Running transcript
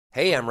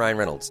Hey, I'm Ryan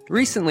Reynolds.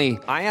 Recently,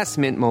 I asked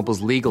Mint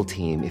Mobile's legal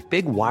team if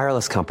big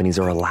wireless companies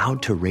are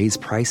allowed to raise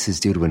prices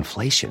due to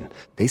inflation.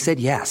 They said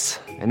yes.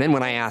 And then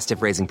when I asked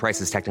if raising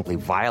prices technically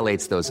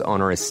violates those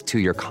onerous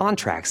two-year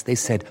contracts, they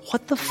said,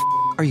 "What the f***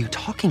 are you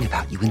talking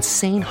about, you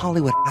insane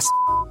Hollywood ass?"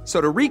 So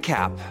to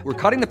recap,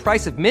 we're cutting the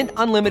price of Mint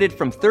Unlimited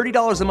from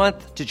 $30 a month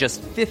to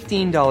just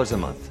 $15 a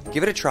month.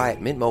 Give it a try at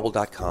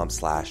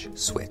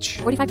mintmobile.com/switch.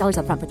 $45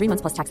 up front for 3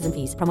 months plus taxes and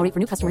fees. Promo rate for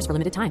new customers for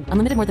limited time.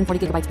 Unlimited more than 40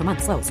 gigabytes per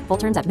month. Slows full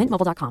terms at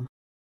mintmobile.com.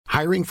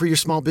 Hiring for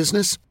your small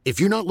business? If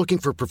you're not looking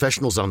for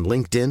professionals on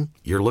LinkedIn,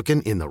 you're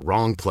looking in the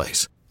wrong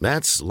place.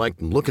 That's like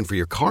looking for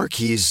your car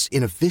keys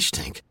in a fish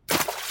tank.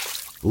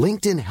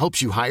 LinkedIn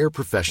helps you hire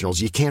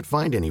professionals you can't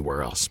find anywhere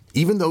else,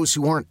 even those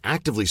who aren't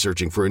actively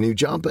searching for a new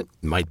job but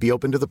might be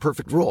open to the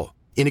perfect role.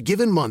 In a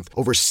given month,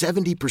 over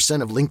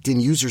 70% of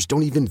LinkedIn users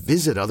don't even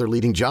visit other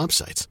leading job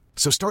sites.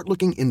 So start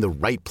looking in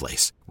the right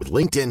place. With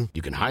LinkedIn,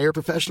 you can hire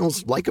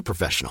professionals like a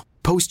professional.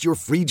 Post your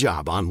free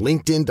job on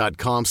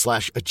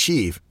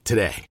linkedin.com/achieve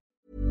today.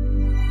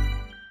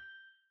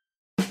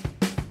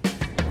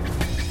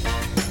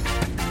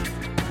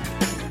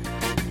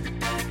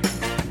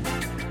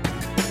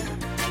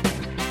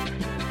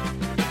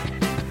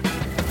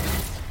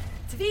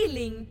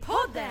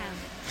 Tvillingpodden!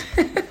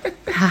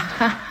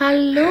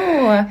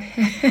 Hallå!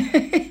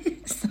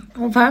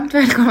 Och varmt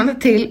välkomna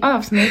till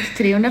avsnitt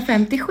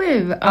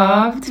 357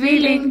 av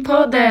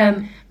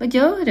Tvillingpodden. Vad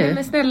gör du?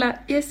 Men snälla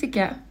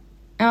Jessica.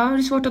 Ja, har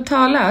du svårt att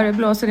tala? Har du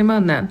blåser i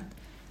munnen?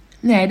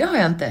 Nej, det har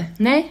jag inte.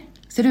 Nej.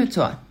 Ser det ut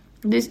så?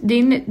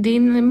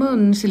 Din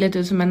mun ser lite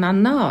ut som en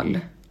anal.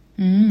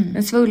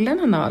 En svullen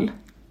anal.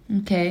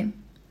 Okej.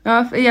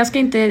 Ja, jag ska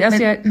inte...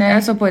 Alltså,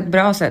 jag så på ett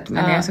bra sätt.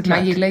 Men Ja, jag såklart.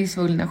 man gillar ju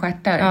svullna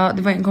stjärtar. Ja,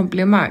 det var en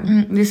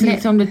komplimang. Det ser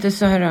liksom lite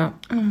så här...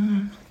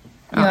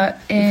 Ja,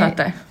 du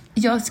fattar.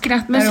 Jag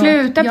skrattar Men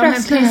sluta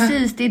prassla. Ja, men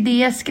precis. Det är det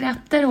jag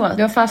skrattar åt.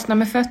 Du har fastnat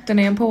med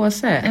fötterna i en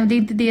påse. Men det är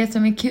inte det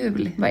som är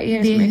kul. Vad är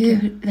det som är hur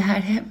kul? det här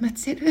hemmet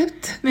ser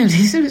ut. Men det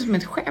ser ut som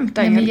ett skämt,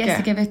 Nej, men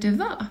Jessica, vet du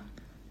vad?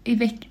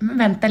 Men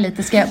vänta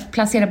lite, ska jag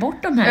placera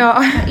bort de här? Ja.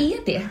 Vad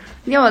är det?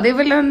 Ja, det är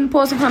väl en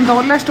påse på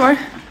 $1 står.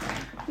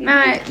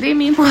 Nej, det är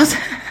min påse.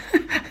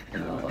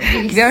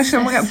 Vi har så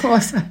många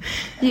påsar.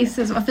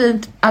 Gisses, vad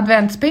fint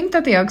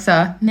adventspyntat det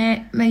också.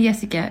 Nej, men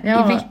Jessica,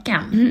 Ja. i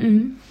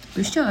veckan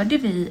då körde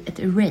vi ett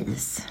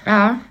race.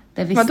 Ja,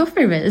 Där vi, vadå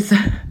för race?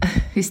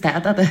 vi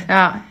städade.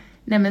 Ja,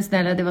 Nej men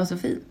snälla, det var så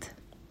fint.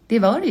 Det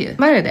var det ju.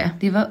 var det det?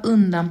 Det var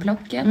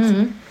undanplockat.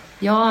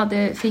 Jag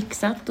hade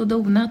fixat och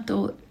donat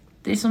och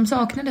det som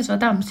saknades var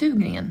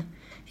dammsugningen.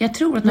 Jag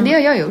tror att Men det har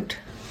jag gjort.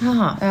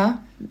 Jaha. Ja.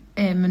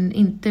 Men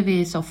inte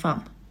vid soffan.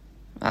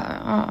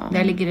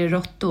 Där ligger det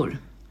råttor.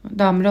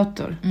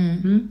 Dammråttor.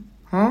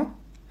 Ja.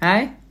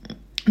 Nej.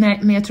 Nej,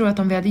 men jag tror att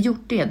om vi hade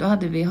gjort det, då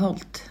hade vi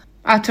hållit.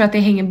 Jag tror att det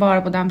hänger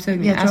bara på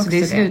dammsugningen. Jag tror Alltså,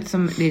 det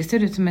också ser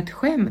ut som ett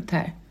skämt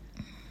här.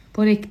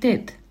 På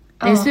riktigt.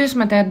 Ja. Det ser ut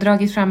som att det har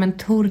dragit fram en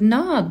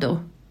tornado.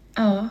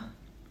 Ja.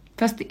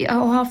 Fast att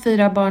ha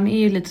 4 barn är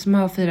ju lite som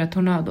att ha 4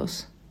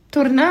 tornados.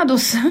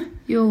 Tornados!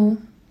 Jo,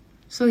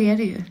 så är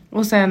det ju.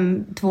 Och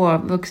sen 2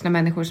 vuxna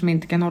människor som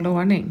inte kan hålla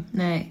ordning.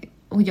 Nej,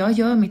 och jag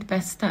gör mitt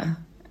bästa.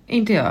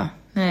 Inte jag.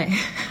 Nej.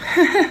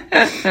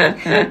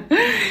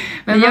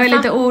 Men jag är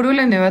lite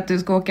orolig nu att du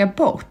ska åka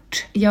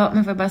bort. Ja,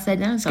 men får jag bara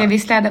säga en sak? Ska vi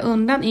städa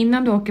undan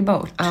innan du åker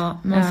bort? Ja,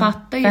 man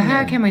fattar ju För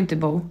här nu. kan man inte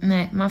bo.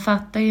 Nej, man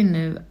fattar ju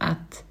nu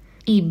att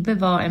Ibbe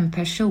var en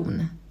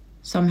person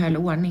som höll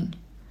ordning.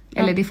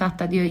 Eller det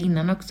fattade jag ju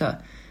innan också.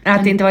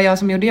 Att det inte var jag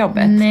som gjorde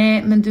jobbet?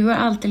 Nej, men du har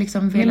alltid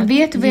liksom velat... Men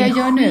vet du vad jag ge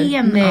gör nu?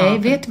 sken Nej,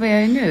 av- vet du vad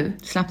jag gör nu?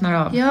 Slappnar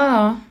av.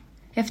 Ja,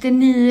 efter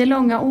 9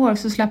 långa år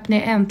så slappnar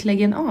jag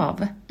äntligen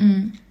av.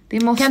 Det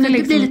måste Kan du inte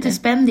liksom bli lite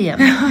spänd igen?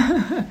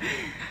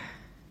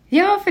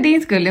 Ja, för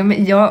din skull.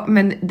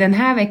 Men den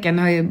här veckan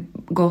har ju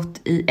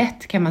gått i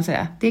ett, kan man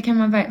säga. Det kan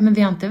man men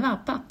vi har inte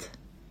vabbat.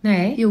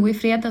 Nej. Jo, i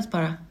fredags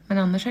bara. Men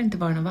annars har det inte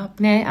varit någon vabb.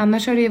 Nej,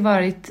 annars har det ju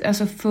varit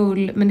alltså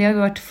men det har ju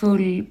varit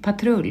full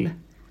patrull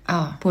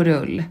på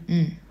rull.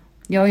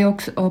 Jag har ju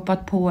också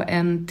hoppat på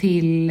ett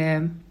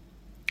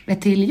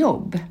till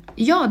jobb.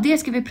 Ja, det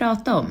ska vi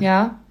prata om.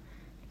 Ja.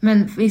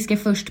 Men vi ska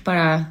först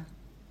bara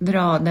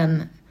dra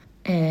den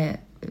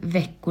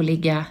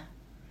veckoliga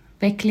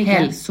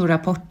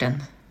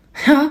hälsorapporten.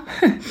 Ja,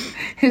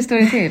 hur står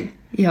det till?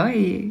 Jag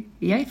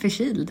är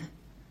förkyld.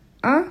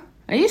 Ja,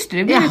 just det.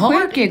 Du blev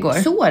sjuk igår.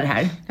 Sår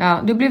här.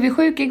 Ja, du blev ju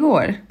sjuk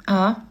igår.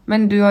 Ja.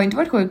 Men du har inte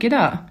varit sjuk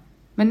idag.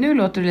 Men nu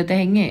låter du lite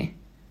hängig.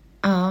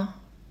 Ja.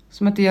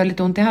 Som att det gör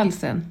lite ont i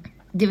halsen.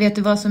 Det vet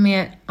du vad som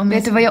är...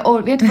 Vet du vad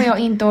jag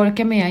inte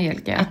orkar med,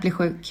 Angelica? Att bli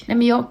sjuk. Nej,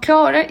 men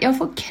jag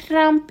får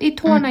kramp i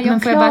tårna. Men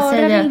Jag får bara klarar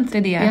säga inte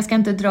det. Jag ska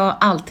inte dra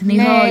allt. Ni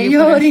Nej, hör ju på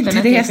gör rösten inte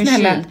att det, jag är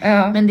snälla. förkyld.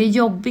 Ja. Men det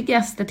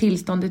jobbigaste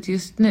tillståndet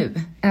just nu,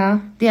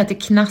 det är att det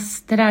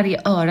knastrar i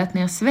örat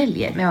när jag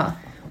sväljer. Ja.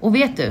 Och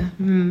vet du,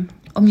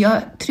 om jag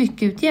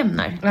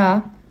tryckutjämnar,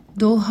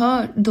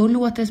 då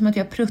låter det som att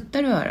jag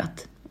pruttar i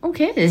örat.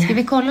 Okej. Ska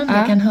vi kolla om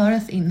det kan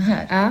höras in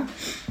här? Ja.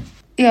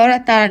 I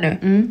örat där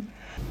nu.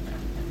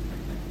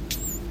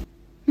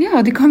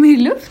 Ja, det kommer ju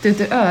luft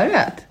ut ur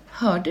örat.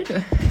 Hörde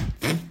du?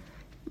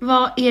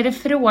 Vad är det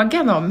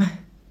frågan om?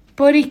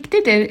 På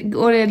riktigt,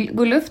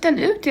 går luften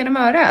ut genom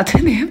örat?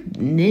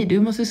 Nej, du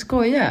måste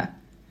skoja.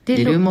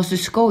 Du måste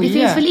skoja. Det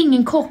finns väl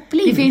ingen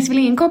koppling? Det finns väl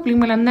ingen koppling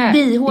mellan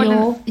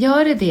bihålan.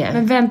 Gör det?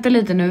 Men vänta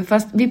lite nu,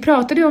 fast vi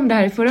pratade ju om det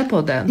här i förra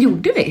podden.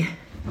 Gjorde vi?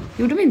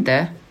 Gjorde vi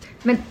inte?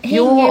 Men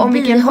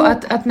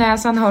att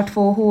näsan har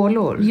 2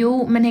 hålor.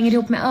 Jo, men hänger det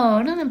ihop med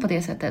öronen på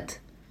det sättet?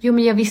 Jo,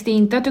 men jag visste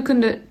inte att du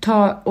kunde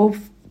ta och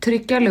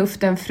trycka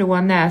luften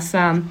från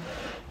näsan.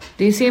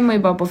 Det ser man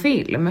ju bara på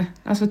film.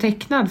 Alltså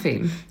tecknad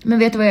film. Men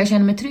vet du vad jag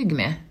känner mig trygg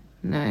med?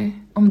 Nej.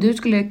 Om du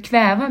skulle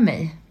kväva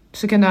mig.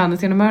 Så kan du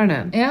andas genom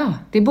öronen? Ja.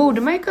 Det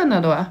borde man ju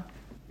kunna då.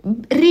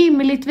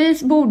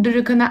 Rimligtvis borde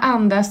du kunna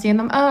andas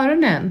genom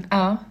öronen.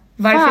 Ja.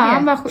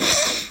 Varför det?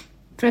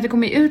 För att det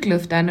kommer ut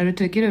luft där när du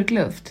trycker ut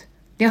luft.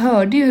 Jag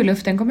hörde ju hur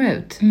luften kom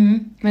ut.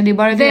 Men det är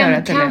bara det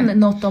örat, eller? Vem kan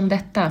något om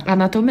detta?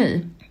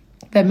 Anatomi.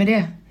 Vem är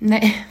det?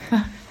 Nej.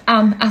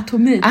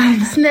 Anatomi.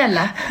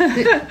 Snälla.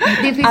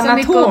 Det finns så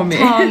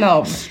mycket att tala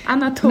om.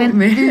 Anatomi.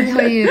 Men vi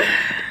har ju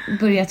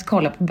börjat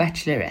kolla på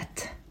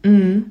Bachelorette.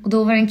 Och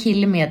då var det en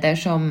kille med där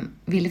som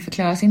ville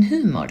förklara sin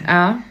humor.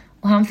 Ja.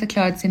 Och han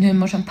förklarade sin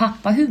humor som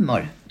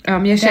pappahumor. Ja,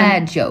 men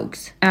Dad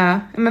jokes. Ja,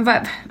 men vad?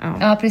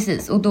 Ja,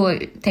 precis. Och då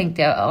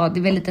tänkte jag, det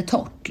är väl lite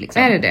torrt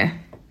liksom. Är det?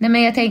 Nej,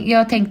 men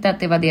jag tänkte att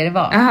det var det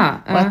var. Aha,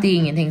 och att det är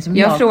ingenting som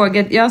jag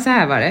frågade, så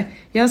här var det.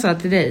 Jag sa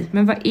till dig,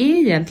 men vad är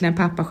egentligen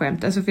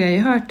pappaskämt? Alltså för jag har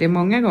ju hört det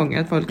många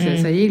gånger att folk säger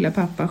så här, gillar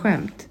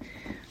pappaskämt.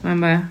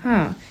 Man bara,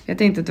 jag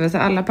tänkte att det var så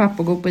alla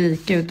pappor går på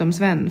Ica utom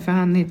Sven för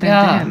han hittar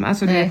inte hem.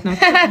 Alltså du vet något.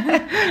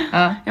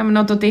 Ja, men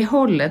något åt det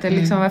hållet. Eller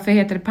liksom, varför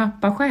heter det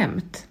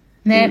pappaskämt?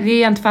 Nej. Det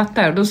jag inte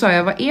fattar. Och då sa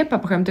jag, vad är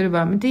pappaskämt? Och du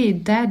bara, men det är ju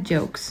dad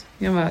jokes.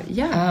 Jag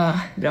bara,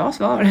 bra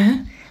svar.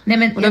 Nej,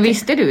 men och då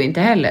visste du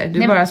inte heller.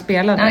 Du bara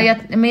spelade. Ja,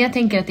 men jag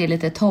tänker att det är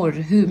lite torr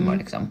humor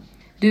liksom.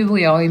 Du och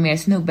jag har ju mer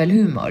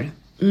snubbelhumor.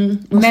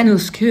 Och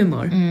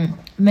snuskhumor.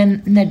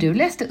 Men när du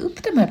läste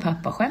upp de här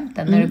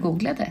pappaskämten, när du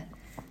googlade.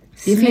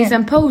 Det finns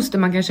en post där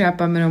man kan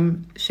köpa med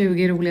de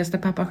 20 roligaste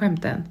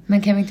pappaskämten.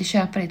 Men kan vi inte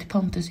köpa det till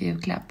Pontus i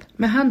julklapp?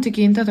 Men han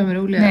tycker inte att de är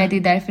roliga. Nej, det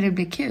är därför det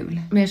blir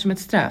kul. Mer som ett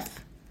straff.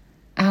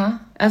 Ja.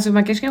 Alltså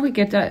man kanske kan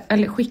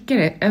skicka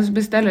det, alltså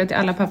beställa det till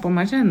alla pappor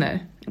man känner.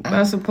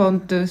 Alltså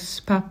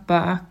Pontus,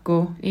 pappa,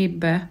 Akko,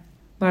 Ibbe.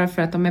 Bara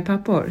för att de är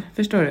pappor.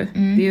 Förstår du?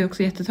 Det är ju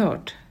också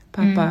jättetort.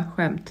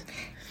 Pappa-skämt.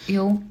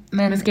 Jo,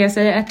 men ska jag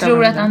säga tror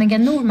du att Annika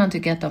Norman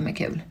tycker att de är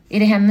kul? Är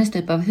det hennes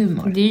typ av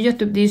humor? Det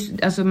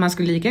är alltså man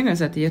skulle lika gärna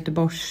säga att det är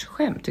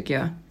Göteborgsskämt tycker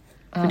jag.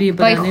 Ja. För det är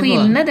vad är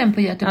skillnaden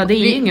på Göteborg? Ja, det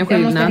är ingen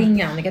skillnad. Jag måste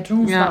ringa Annika, jag tror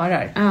hon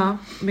svarar. Ja,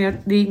 men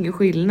det är ingen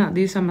skillnad. Det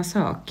är ju samma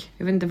sak.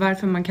 Jag vet inte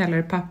varför man kallar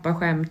det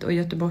pappaskämt och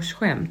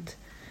Göteborgsskämt.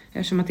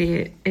 Eftersom att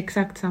det är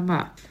exakt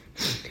samma.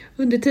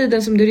 Under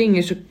tiden som du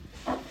ringer så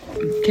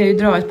kan jag ju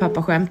dra ett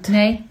pappaskämt.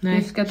 Nej,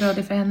 du ska dra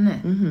det för henne.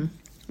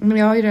 Men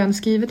jag har ju redan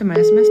skrivit de här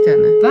sms till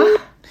henne. Va?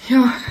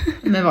 Ja.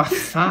 Men vad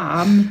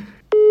fan?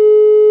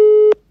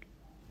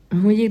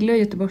 Hon gillar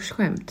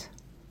Göteborgsskämt.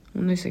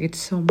 Hon har ju säkert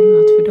somnat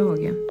för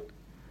dagen.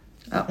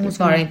 Ja, hon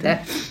svarar inte.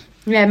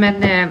 Nej,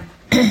 men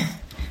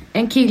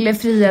en kille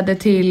friade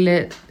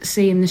till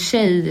sin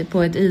tjej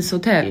på ett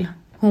ishotell.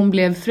 Hon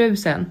blev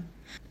frusen.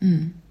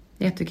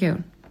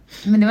 Jättekul.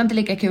 Men det var inte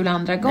lika kul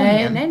andra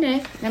gången.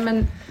 Nej,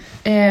 men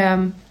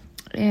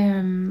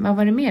vad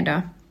var det mer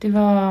då? Det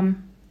var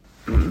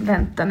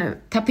vänta nu.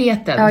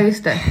 Tapeten. Ja,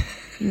 just det.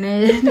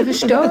 Nej, nu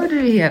förstör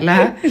du det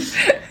hela.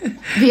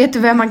 Vet du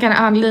vem man kan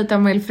anlita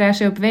om man vill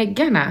fräscha upp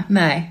väggarna?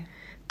 Nej.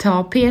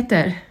 Ta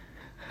Peter.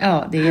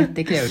 Ja, det är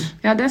jättekul.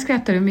 Ja, det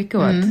skrattar du mycket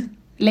åt.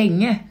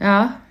 Länge.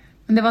 Ja.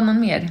 Men det var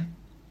någon mer.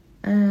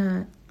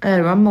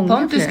 Det var många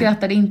Pontus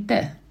skrattade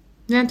inte.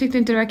 Jag tyckte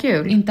inte det var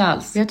kul. Inte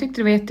alls. Jag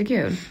tyckte det var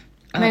jättekul.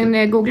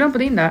 Men googla på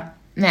din då.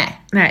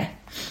 Nej.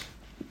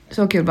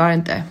 Så kul var det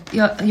inte.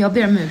 Jag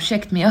ber om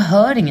ursäkt, men jag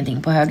hör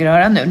ingenting på höger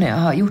öra nu när jag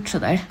har gjort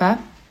sådär. Va?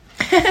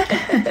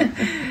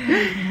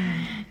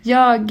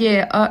 Jag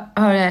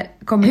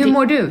har kommit... Hur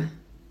mår du?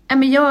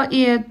 Men jag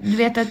är, du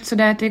vet att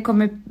sådär att det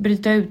kommer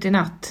bryta ut i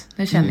natt.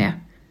 Det känner jag.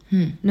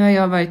 Nu har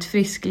jag varit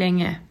frisk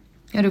länge.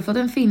 Ja, du har fått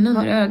en finne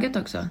under ögat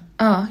också.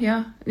 Ja.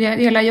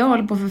 Jag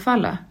håller på att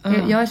förfalla.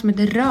 Jag är som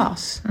ett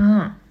ras.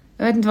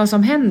 Jag vet inte vad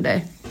som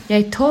händer. Jag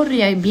är torr,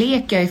 jag är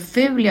blek, jag är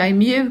ful, jag är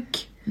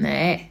mjuk.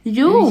 Nej,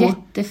 jo. Du är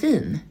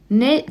jättefin.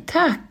 Nej,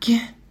 tack.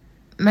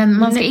 Men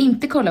man ska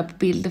inte kolla på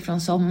bilder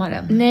från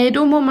sommaren. Nej,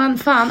 då mår man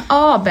fan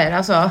aber.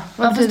 Alltså,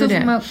 vad betyder det?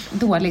 Får man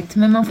dåligt.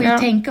 Men man får ju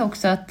tänka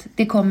också att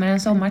det kommer en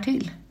sommar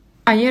till.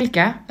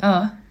 Angelica?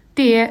 Ja.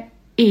 Det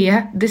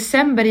är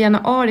december,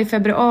 januari,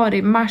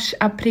 februari, mars,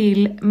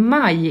 april,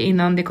 maj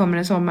innan det kommer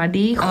en sommar.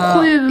 Det är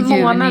 7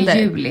 månader.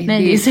 Juli.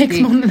 Nej, det är 6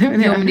 månader.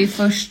 Jo, men det är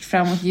först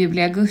framåt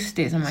juli,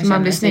 augusti som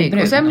man blir snygg.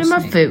 Och sen blir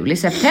man ful i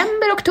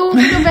september,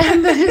 oktober,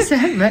 november,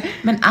 december.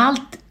 Men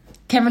allt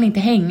kan väl inte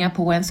hänga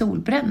på en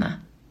solbränna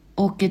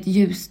och ett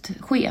ljust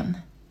sken?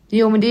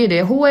 Jo, men det är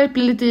det. Håret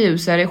blir lite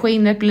ljusare,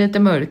 skinnet blir lite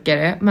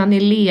mörkare. Man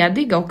är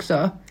ledig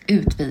också.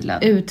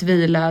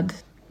 Utvilad.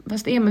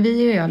 Fast vi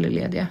är ju aldrig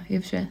lediga i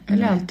och för sig.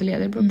 Eller alltid lediga,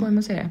 det beror på hur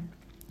man ser det.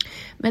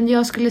 Men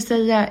jag skulle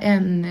säga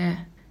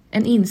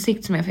en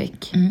insikt som jag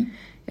fick.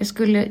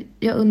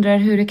 Jag undrar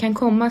hur det kan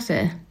komma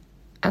sig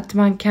att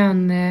man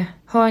kan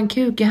ha en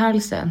kuk i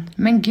halsen.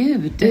 Men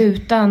gud.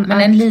 Utan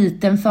en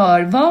liten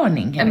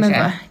förvarning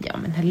kanske.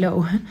 Men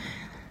hello.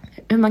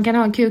 Hur man kan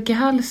ha en kuk i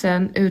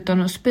halsen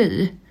utan att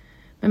spy.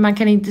 Men man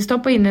kan inte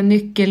stoppa in en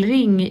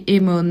nyckelring i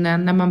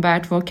munnen när man bär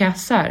 2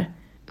 kassar.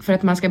 För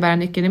att man ska bära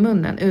nyckeln i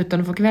munnen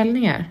utan att få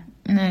kvällningar.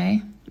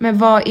 Nej. Men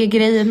vad är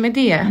grejen med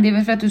det? Det är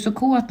väl för att du är så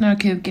kåt när du har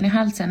kuken i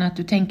halsen att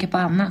du tänker på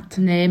annat.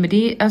 Nej, men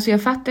det är, alltså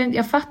jag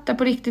fattar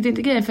på riktigt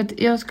inte grejen. För att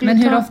jag skulle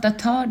men hur ofta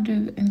tar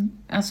du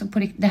alltså på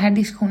riktigt, det här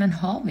diskussionen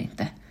har vi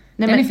inte.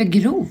 Den är för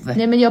grov.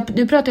 Nej, men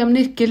du pratar ju om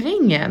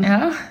nyckelringen.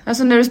 Ja.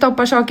 Alltså när du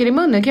stoppar saker i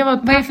munnen, kan jag vara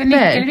ett papper. Vad är för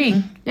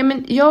nyckelring? Nej,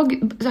 men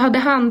jag hade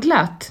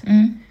handlat.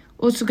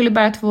 Och så skulle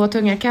bära 2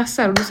 tunga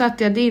kassar. Och då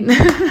satte jag din.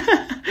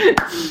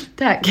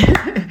 Tack.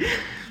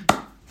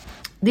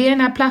 Det är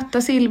den här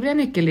platta silvriga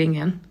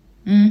nyckelringen.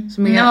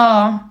 Som är...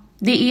 Ja,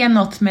 det är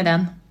något med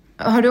den.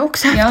 Har du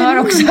också haft jag den i munnen?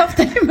 har också haft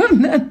den i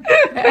munnen.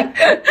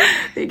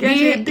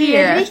 det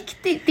är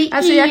riktigt. Det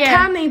alltså är... jag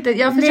kan inte.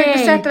 Jag försökte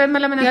sätta den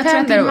mellan mina tänder.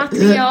 Jag tror att det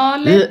är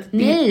materialet.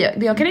 Nej,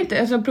 jag kan inte.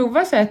 Alltså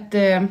prova sätt.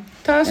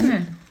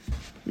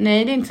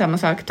 Nej, det är inte samma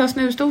sak. Ta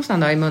snusdosan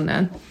då i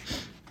munnen.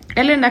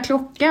 Eller den där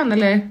klockan.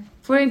 Eller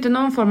får du inte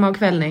någon form av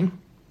kvällning?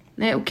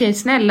 Nej, okej.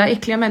 Snälla,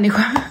 äckliga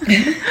människa.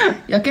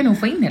 Jag kan nog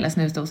få in hela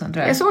snusdosan,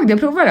 tror jag. Jag såg det.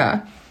 Prova då.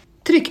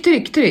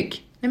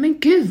 Tryck. Nej men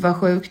gud vad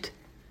sjukt.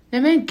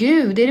 Nej men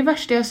gud, det är det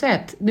värsta jag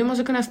sett. Du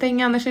måste kunna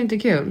stänga, annars är det inte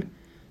kul.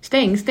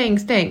 Stäng.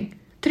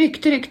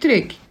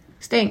 Tryck.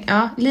 Stäng,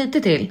 ja,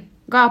 lite till.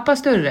 Gapa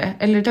större,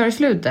 eller tar det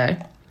slut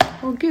där?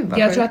 Åh gud vad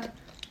jag sjukt. tror att...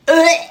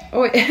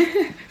 Oj,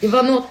 det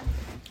var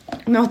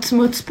något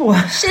smuts på.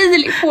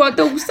 Chili på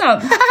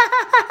dosan.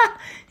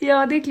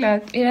 Ja, det är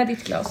klart. Är det här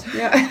ditt glas?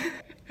 Ja.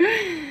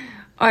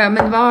 Ja,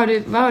 men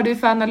vad har du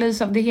för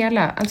analys av det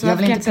hela? Alltså, jag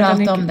vill inte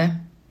prata om det.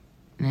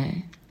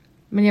 Nej.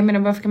 Men jag menar,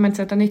 varför kan man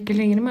inte sätta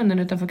nyckelringen i munnen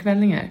utanför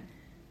kvällningar?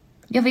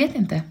 Jag vet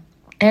inte.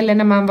 Eller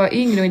när man var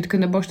yngre och inte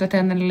kunde borsta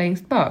tänderna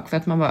längst bak för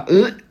att man var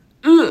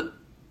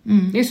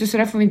Just så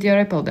där får vi inte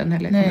göra i podden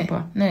heller.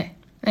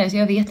 Nej, så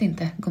jag vet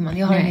inte, gumman.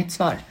 Jag har inget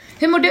svar.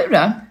 Hur mår du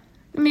då?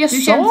 Men jag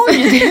sa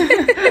ju det.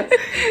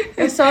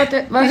 Jag sa att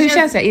hur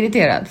känns jag?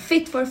 Irriterad?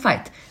 Fit for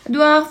fight. Du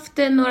har haft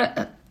några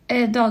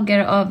dagar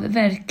av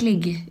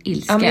verklig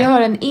ilska. Ja, men jag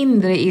har en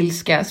inre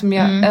ilska som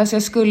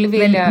jag skulle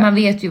vilja... Men man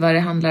vet ju vad det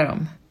handlar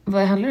om.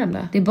 Vad handlar det om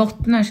då? Det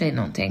bottnar sig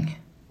någonting.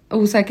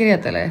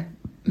 Osäkerhet eller?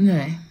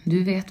 Nej,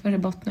 du vet vad det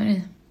bottnar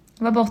i.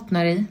 Vad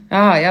bottnar i?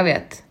 Ja, jag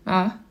vet.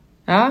 Ja.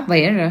 Vad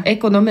är det då?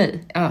 Ekonomi.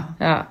 Ja.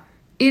 Ja.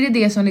 Är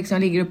det som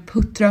liksom ligger och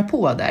puttrar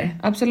på där?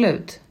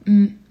 Absolut.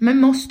 Men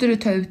måste du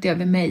ta ut det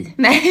över mig?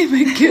 Nej,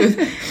 men gud.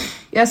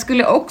 Jag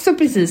skulle också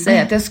precis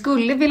säga att jag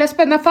skulle vilja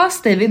spänna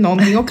fast dig vid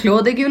någonting och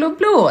klå dig gul och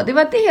blå. Det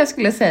var det jag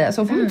skulle säga.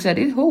 Så får man inte säga,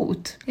 det är ett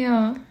hot.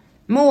 Ja.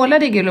 Måla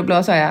dig gul och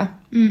blå, sa jag.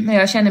 Men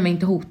jag känner mig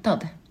inte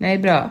hotad. Nej,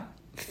 bra.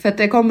 För att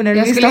det kommer när du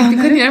jag skulle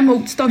inte kunna göra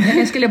motstånd.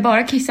 Jag skulle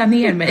bara kissa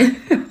ner mig.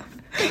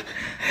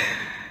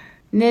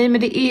 Nej,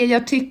 men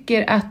jag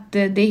tycker att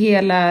det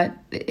hela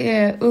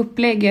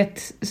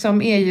upplägget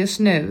som är just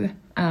nu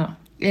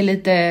är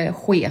lite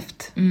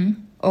skevt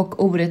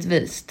och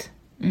orättvist.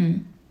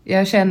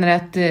 Jag känner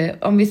att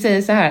om vi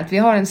säger så här, att vi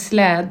har en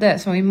släde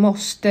som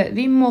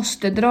vi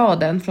måste dra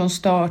den från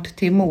start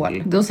till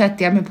mål. Då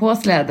sätter jag mig på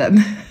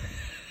släden.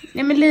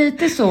 Nej, men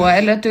lite så.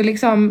 Eller att du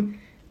liksom...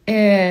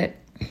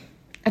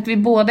 att vi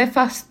båda är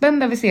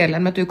fastbända vid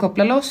selen, men att du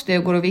kopplar loss det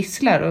och går och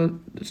visslar och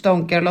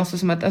stånkar och låtsas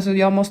som att alltså,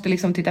 jag måste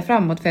liksom titta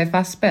framåt för jag är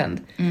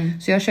fastspänd.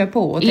 Så jag kör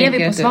på och är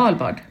vi på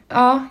Svalbard?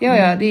 Ja,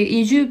 det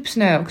är djup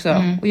snö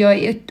också. Och jag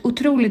är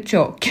otroligt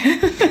tjock.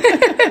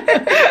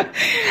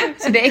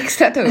 Så det är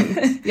extra tungt.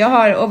 Jag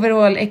har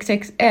overall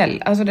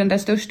XXL, alltså den där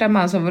största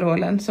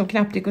mansoverallen som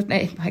knappt gick...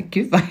 Nej,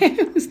 gud vad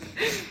hemskt.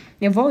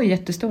 Jag var ju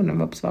jättestor när jag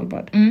var på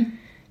Svalbard.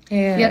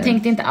 Jag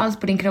tänkte inte alls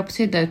på din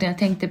kroppshydda, utan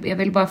jag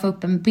vill bara få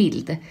upp en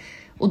bild.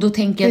 Och då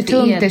tänker jag hur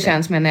tungt det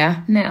känns, menar jag.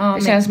 Nej,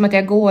 det känns som att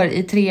jag går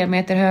i 3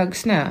 meter hög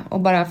snö och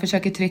bara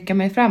försöker trycka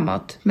mig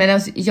framåt.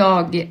 Medan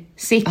jag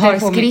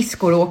har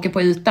skridskor och åker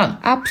på ytan.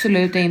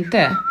 Absolut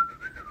inte.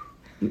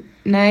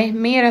 Nej,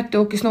 mer att du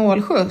åker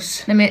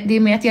snålskjuts. Nej, men det är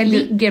med att jag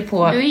ligger på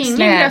släden. Du är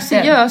ingen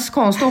graciös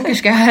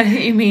konståkerska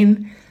här i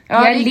min...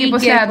 Ja, jag ligger på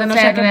släden och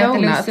käkar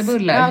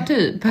donuts. Ja,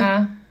 typ.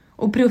 Ja.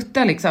 Och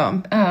prutta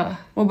liksom. Ja.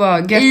 Och bara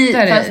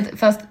göttar dig.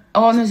 Fast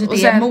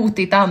anuset är mot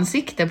ditt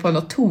ansikte på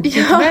något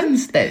tokigt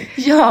vänster.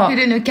 Ja. Hur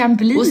det nu kan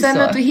bli så. Och sen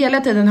att du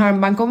hela tiden har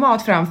en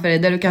bankomat framför dig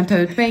där du kan ta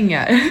ut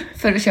pengar.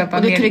 För att köpa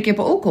och du trycker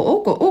på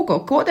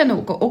OK, koden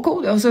OK.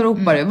 Och så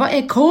ropar du, vad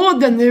är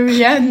koden nu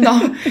igen då?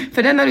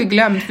 För den har du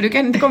glömt, för du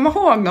kan inte komma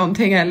ihåg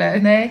någonting heller.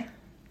 Nej.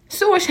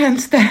 Så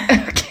känns det.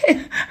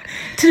 Okej.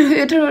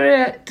 Jag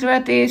tror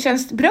att det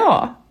känns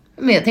bra.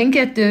 Men jag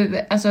tänker att du,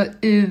 alltså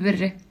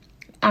ur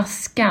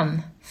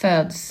askan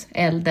föds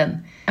elden.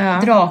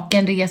 Ja.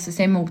 Draken reser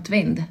sig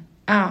motvind.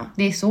 Ja.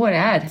 Det är så det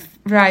är.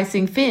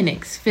 Rising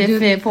Phoenix.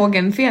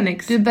 Fågeln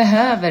Phoenix. Du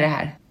behöver det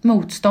här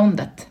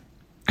motståndet.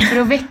 För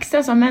att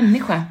växa som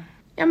människa.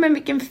 Ja, men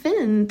vilken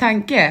fin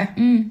tanke.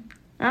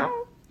 Ja.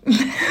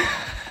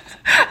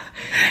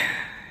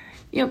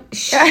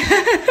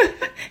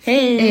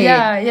 Hej,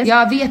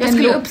 jag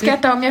skulle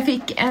uppskatta om jag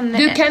fick en...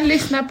 Du kan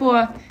lyssna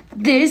på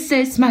This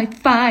is my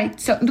fight.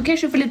 Så då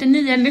kanske du får lite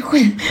ny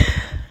energi.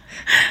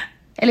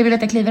 Eller vill du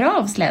att jag kliver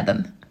av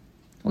släden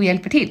och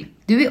hjälper till?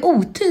 Du är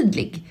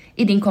otydlig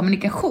i din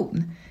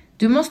kommunikation.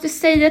 Du måste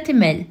säga till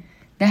mig,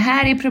 det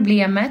här är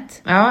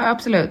problemet. Ja,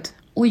 absolut.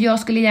 Och jag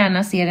skulle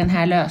gärna se den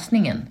här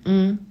lösningen.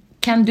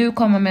 Kan du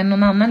komma med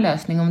någon annan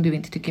lösning om du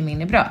inte tycker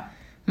min är bra?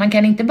 Man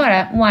kan inte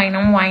bara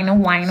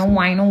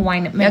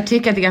whine. Men jag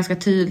tycker att det är ganska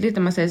tydligt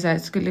när man säger så här,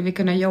 skulle vi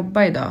kunna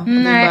jobba idag?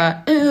 Nej.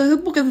 Och du bara, jag har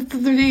bokat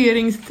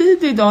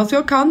tatueringstid idag så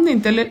jag kan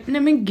inte. Eller,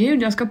 nej men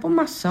gud, jag ska på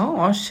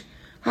massage.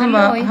 Han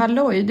bara,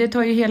 halloj, det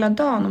tar ju hela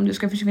dagen om du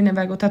ska försvinna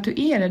iväg och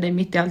tatuera dig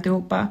mitt i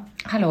alltihopa.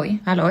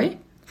 Halloj.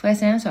 Får jag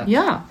säga en sak?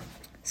 Ja.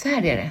 Så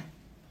här är det.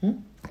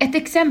 Ett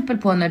exempel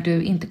på när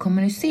du inte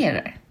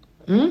kommunicerar.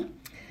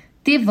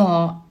 Det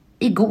var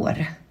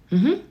igår.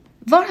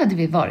 Var hade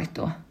vi varit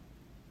då?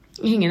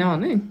 Ingen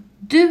aning.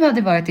 Du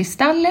hade varit i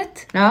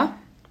stallet. Ja.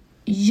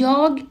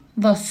 Jag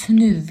var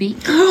snuvig.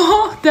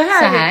 Det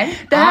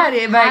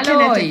här är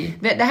verkligen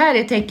det här är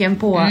ett tecken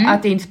på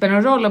att det inte spelar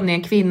någon roll om det är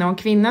en kvinna och en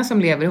kvinna som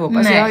lever ihop.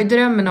 Alltså jag har ju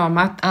drömmen om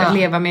att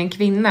leva med en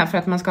kvinna för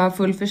att man ska ha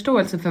full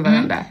förståelse för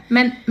varandra.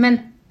 Men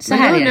så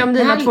här är det. Om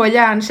dina 2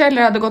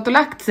 hjärnceller hade gått och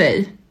lagt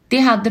sig. Det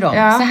hade de.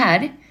 Ja. Så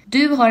här.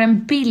 Du har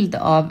en bild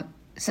av...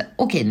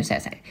 Okej, nu säger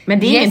jag så här. Men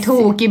det är ingen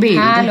tokig bild.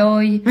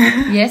 Halloj.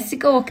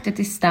 Jessica åkte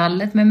till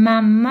stallet med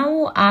mamma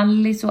och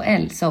Alice och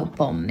Elsa och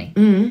Bonnie.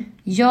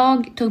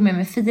 Jag tog med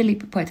mig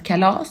Filip på ett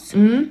kalas.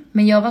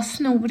 Men jag var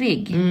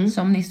snorig,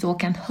 som ni så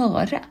kan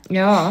höra.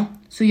 Ja.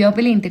 Så jag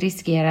vill inte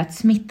riskera att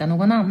smitta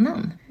någon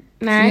annan.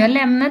 Nej. Så jag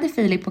lämnade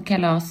Filip på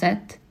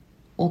kalaset.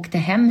 Åkte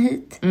hem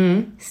hit.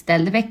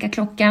 Ställde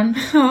väckarklockan.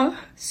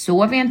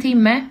 Sov i en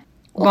timme.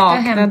 Och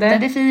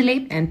hämtade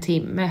Filip. En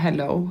timme,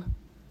 hello.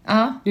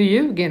 Ja. Du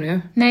ljuger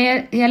nu.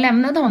 Nej, jag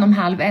lämnade honom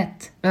 12:30.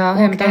 Ja,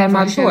 hämtade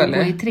hem 2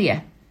 eller? I 3.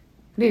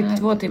 Det är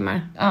 2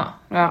 timmar. Ja,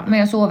 men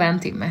jag sov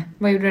 1 timme.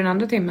 Vad gjorde du den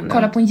andra timmen då?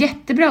 Kolla på en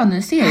jättebra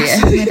ny serie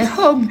som heter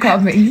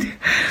Homecoming.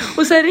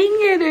 Och sen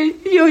ringer du.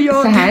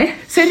 Så här.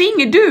 Sen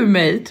ringer du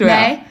mig, tror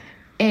jag.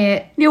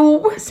 Nej.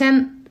 Jo.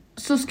 Sen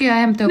så ska jag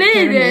hämta upp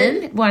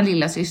Caroline, vår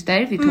lilla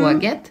syster, vid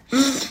tåget.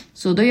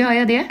 Så då gör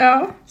jag det.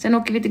 Ja. Sen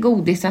åker vi till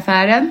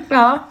godisaffären.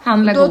 Ja.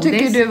 Handlar då godis.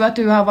 Tycker du att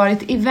du har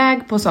varit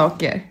iväg på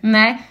saker?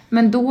 Nej,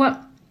 men då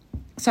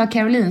sa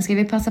Caroline, ska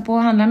vi passa på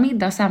att handla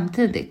middag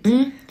samtidigt?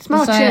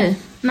 Smart tjej.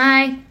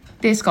 Nej,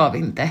 det ska vi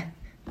inte.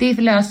 Det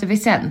löser vi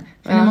sen.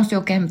 För nu måste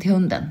jag åka hem till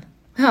hunden.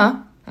 Ja.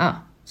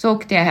 Så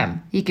åkte jag hem,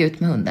 gick ut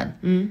med hunden.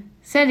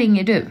 Sen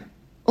ringer du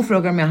och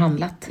frågar om jag har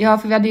handlat. Ja,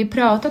 för vi hade ju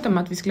pratat om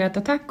att vi skulle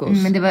äta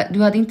tacos. Men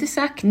du hade inte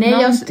sagt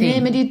någonting.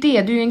 Nej, men det är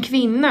det. Du är en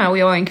kvinna och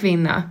jag är en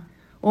kvinna.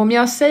 Och om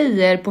jag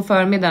säger på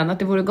förmiddagen att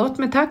det vore gott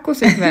med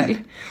tacos ikväll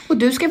och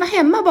du ska vara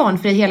hemma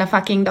barnfri hela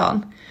fucking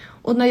dagen.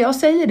 Och när jag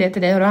säger det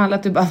till dig har du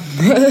handlat, du bara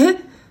nej,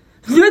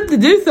 har inte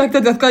du sagt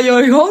att jag ska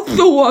göra? Jag har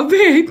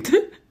sovit.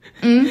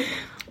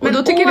 Och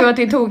då tycker du att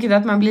det är tokigt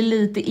att man blir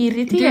lite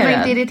irriterad. Du var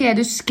inte irriterad,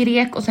 du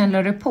skrek och sen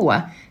la du på.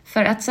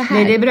 För att så här...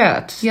 Nej, det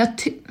bröt. Jag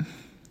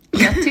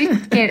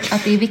tycker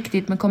att det är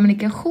viktigt med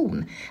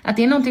kommunikation. Att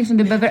det är någonting som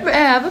du behöver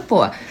öva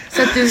på.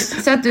 Så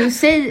att du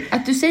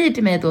säger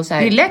till mig då så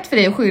här. Det är lätt för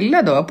dig att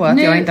skylla då på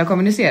att jag inte har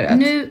kommunicerat.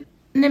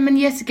 Nej men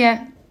Jessica,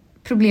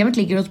 problemet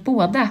ligger hos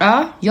båda.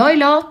 Ja. Jag är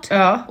lat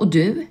och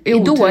du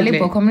är dålig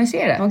på att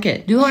kommunicera.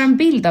 Okay. Du har en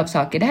bild av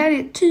saker. Det här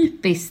är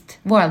typiskt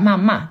vår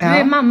mamma. Du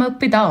är mamma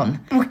uppe i dagen.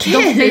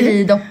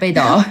 Doppe i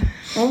dag.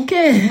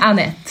 Okej.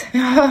 Anette,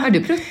 har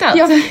du pruttat?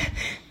 Ja,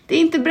 det är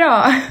inte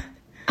bra.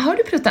 Har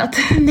du pruttat?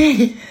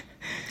 Nej.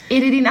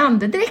 Är det din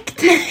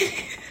andedräkt?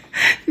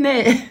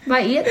 Nej. Vad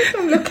är det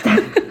som luktar?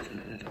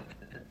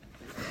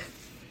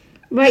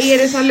 Vad är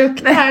det som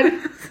luktar?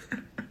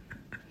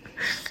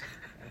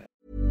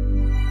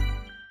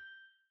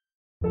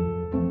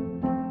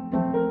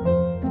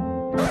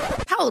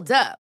 Hold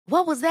up.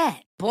 What was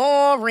that?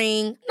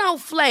 Boring. No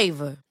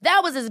flavor.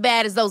 That was as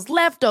bad as those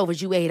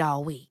leftovers you ate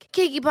all week.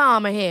 Keke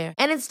Palmer here,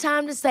 and it's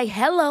time to say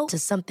hello to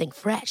something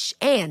fresh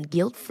and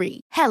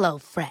guilt-free. Hello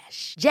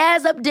Fresh.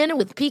 Jazz up dinner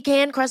with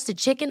pecan-crusted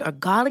chicken or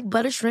garlic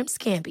butter shrimp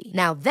scampi.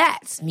 Now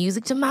that's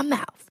music to my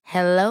mouth.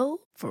 Hello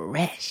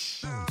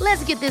Fresh.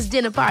 Let's get this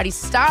dinner party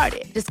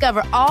started.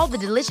 Discover all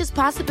the delicious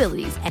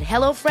possibilities at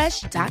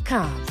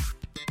hellofresh.com.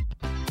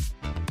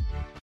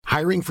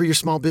 Hiring for your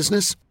small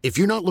business? If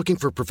you're not looking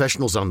for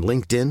professionals on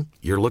LinkedIn,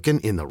 you're looking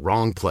in the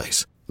wrong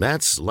place.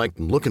 That's like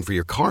looking for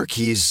your car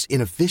keys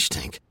in a fish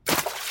tank.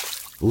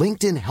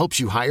 LinkedIn helps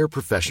you hire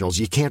professionals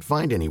you can't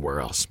find anywhere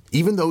else,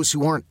 even those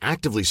who aren't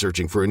actively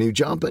searching for a new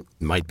job but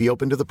might be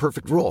open to the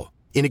perfect role.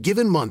 In a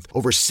given month,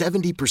 over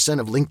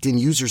 70% of LinkedIn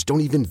users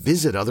don't even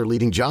visit other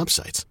leading job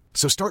sites.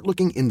 So start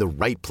looking in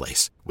the right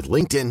place. With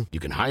LinkedIn, you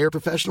can hire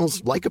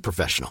professionals like a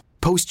professional.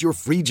 Post your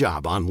free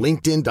job on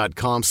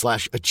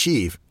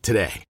linkedin.com/achieve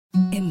today.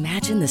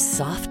 Imagine the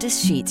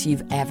softest sheets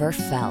you've ever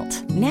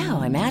felt.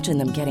 Now imagine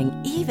them getting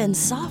even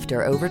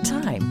softer over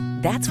time.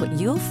 That's what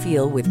you'll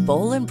feel with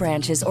Boll &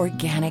 Branch's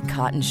organic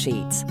cotton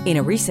sheets. In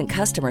a recent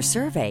customer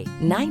survey,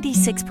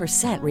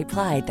 96%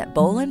 replied that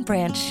Boll &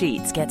 Branch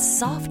sheets get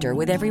softer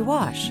with every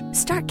wash.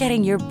 Start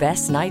getting your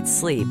best night's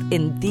sleep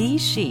in these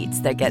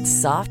sheets that get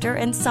softer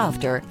and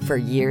softer for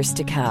years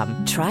to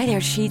come. Try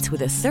their sheets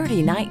with a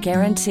 30-night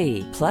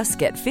guarantee. Plus,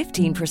 get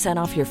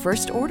 15% off your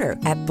first order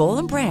at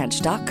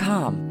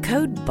bollandbranch.com.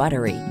 Code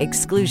BUTTERY.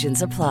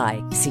 Exclusions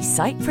apply. See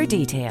site for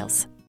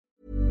details.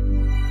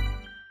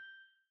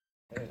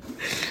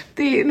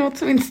 Det är något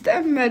som inte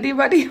stämmer. Det är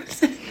bara det jag vill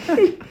säga.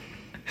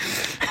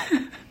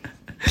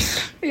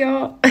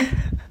 Ja.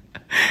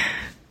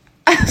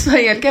 Alltså,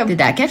 Angelica. Det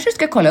där kanske du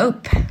ska kolla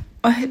upp.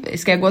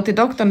 Ska jag gå till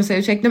doktorn och säga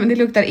ursäkta, men det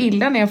luktar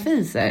illa när jag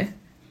fiser?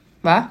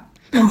 Va?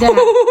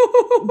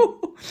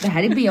 Det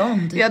här är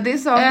beyond. Ja, det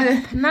sa du.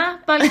 Öppna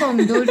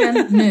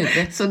balkongdörren nu.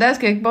 Så där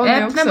skrek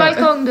Bonnie också. Öppna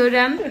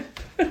balkongdörren.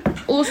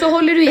 Och så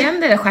håller du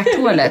igen det där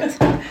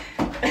stjärthålet.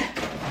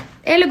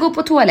 Eller gå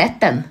på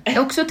toaletten. Det är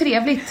också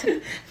trevligt.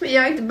 Men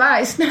jag är inte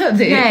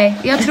bajsnödig. Nej,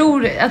 jag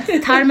tror att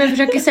tarmen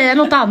försöker säga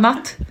något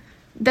annat.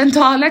 Den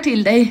talar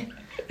till dig.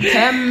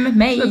 Töm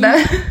mig.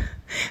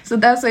 Så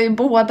där säger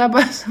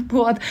båda.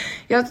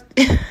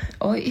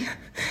 Oj.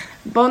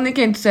 Bonnie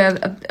kan inte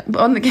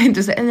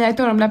säga, nej, jag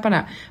tar om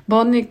läpparna.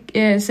 Bonnie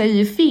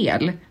säger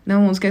fel när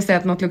hon ska säga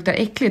att något luktar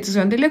äckligt. Så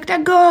säger hon, det luktar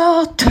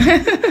gott.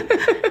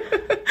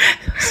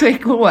 Så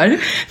igår,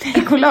 när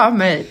jag kollade av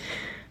mig,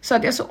 så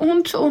att jag så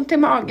ont i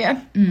magen.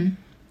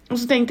 Och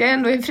så tänkte jag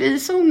ändå i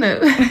frizon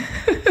nu.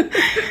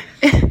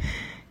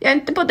 Jag är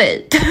inte på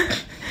dejt.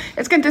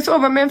 Jag ska inte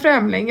sova med en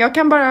främling. Jag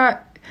kan bara...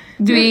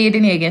 Du är i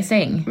din egen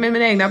säng. Med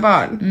mina egna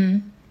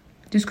barn.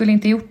 Du skulle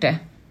inte gjort det.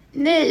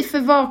 Nej, för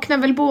vaknar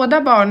väl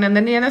båda barnen.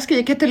 Den ena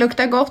skriker att det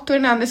luktar gott och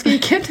den andra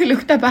skriker att det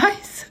luktar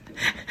bajs.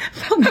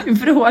 Fan, du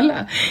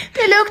vråla.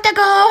 Det luktar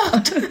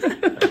gott!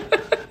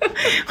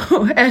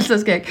 Och Elsa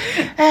skrek,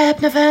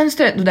 öppna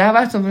fönstret. Och det här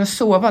var som en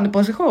sovande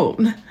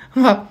position.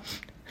 Hon var...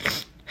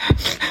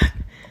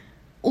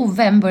 Och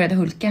vem började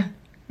hulka?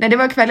 Nej, det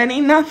var kvällen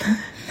innan.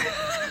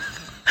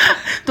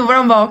 Då var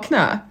de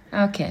vakna.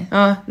 Okej.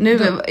 Ja, nu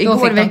igår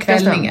fick de väcktes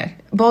kvällningar.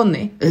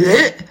 Bonnie.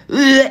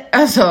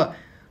 Alltså...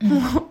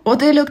 Och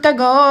det luktar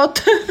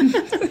gott.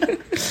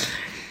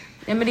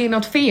 Ja, men det är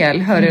något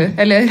fel, hör du?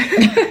 Eller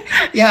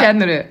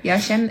känner du?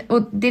 Jag känner,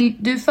 och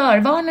du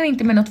förvarnar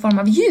inte med något form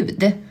av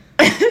ljud.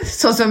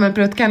 Så som en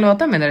prutt kan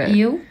låta, menar du?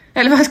 Jo.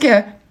 Eller vad ska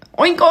jag?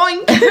 Oink,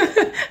 oink.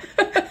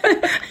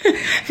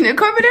 Nu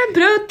kommer det en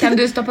prutt. Kan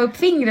du stoppa upp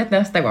fingret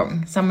nästa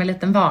gång? Som en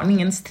liten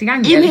varningens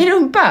triangel. I min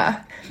rumpa?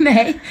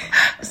 Nej.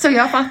 Så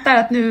jag fattar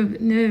att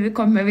nu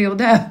kommer vi att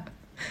dö.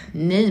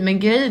 Nej, men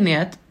grejen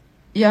är att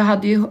jag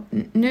hade ju,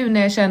 nu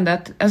när jag kände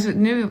att, alltså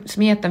nu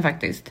smet den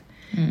faktiskt.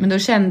 Men då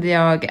kände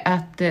jag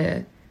att,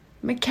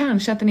 men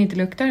kanske att den inte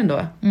luktar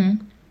ändå.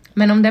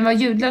 Men om den var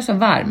ljudlös och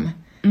varm,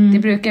 det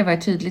brukar vara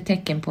ett tydligt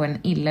tecken på en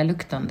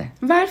illaluktande.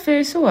 Varför är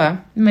det så?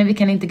 Men vi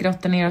kan inte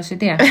grotta ner oss i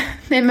det.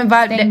 Nej, men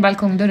stäng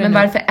balkongdörren. Men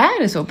varför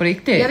är det så på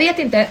riktigt? Jag vet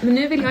inte, men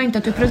nu vill jag inte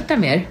att du pruttar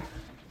mer.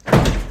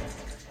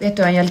 Vet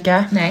du,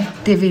 Angelica? Nej.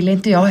 Det vill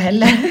inte jag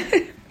heller.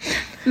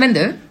 Men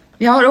du?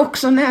 Jag har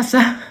också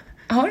näsa.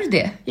 Har du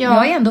det? Ja.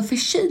 Jag är ändå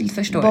förkyld,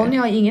 förstår du. Bonnie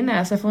har ingen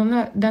näsa,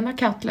 för den har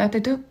Katt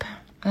ätit upp.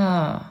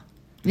 Ja.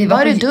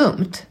 Var det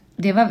dumt?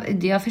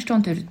 Jag förstår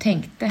inte hur du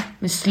tänkte.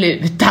 Men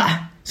sluta!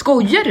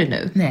 Skojar du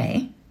nu?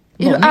 Nej.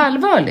 Är du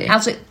allvarlig?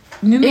 Alltså,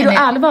 är du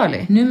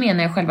allvarlig? Nu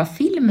menar jag själva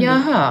filmen.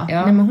 Jaha.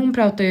 Ja. Nej, men hon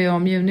pratar ju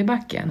om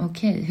Junibacken.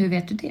 Okej, hur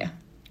vet du det?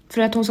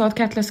 För att hon sa att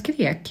Katla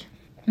skrek.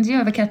 Det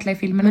gör väl Katla i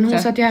filmen men också.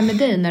 Hon satt ju här med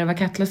dig när det var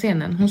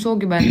Katla-scenen. Hon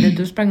såg ju bara en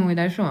då sprang hon ju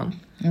därifrån.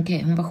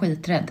 Okej, hon var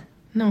skiträdd.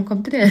 När hon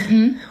kom till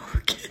dig?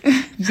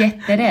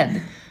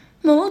 Jätterädd.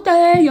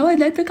 Moster, jag är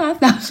rädd för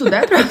Katla. Så där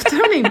pratar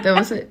hon inte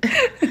om sig.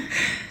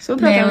 Så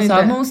pratar hon inte.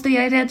 sa, moster,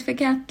 jag är rädd för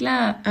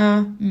Katla.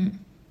 Ja.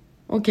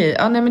 Okej,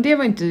 ja, nej, men det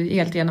var inte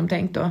helt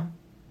genomtänkt då.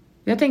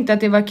 Jag tänkte att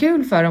det var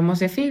kul för dem att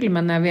se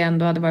filmen när vi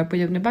ändå hade varit på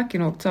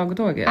Junibacken och åkt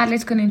sagotåget.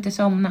 Alice kunde inte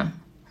somna.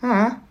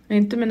 Ja,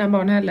 inte mina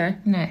barn heller.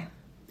 Nej.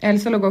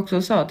 Elsa låg också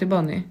och sa till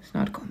Bonnie,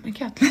 snart kommer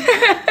Katla.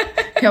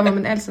 Jag bara,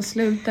 men Elsa,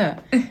 sluta.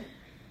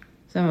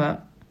 Sen bara,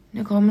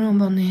 nu kommer hon,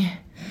 Bonnie.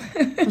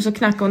 Och så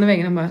knackade hon i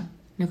väggen och bara,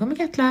 nu kommer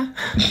Katla.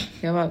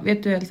 Jag bara,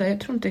 vet du Elsa, jag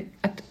tror inte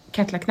att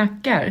Katla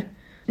knackar.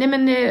 Nej,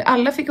 men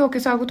alla fick åka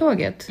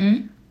sagotåget.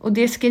 Och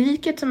det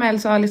skriket som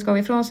Elsa och Alice gav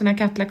ifrån sig när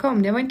Katla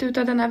kom, det var inte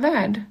utav den här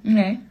värld.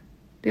 Nej.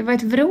 Det var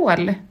ett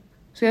vrål.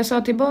 Så jag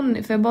sa till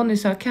Bonnie, för Bonnie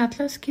sa,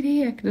 Katla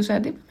skrek. Då sa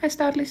jag, det var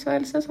mest Alice och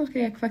Elsa som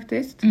skrek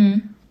faktiskt.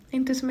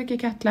 Inte så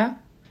mycket Katla.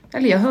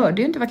 Eller jag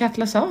hörde ju inte vad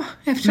Katla sa.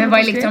 Men var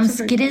det liksom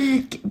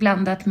skrik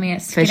blandat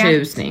med skratt?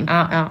 Förtjusning.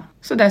 Ja.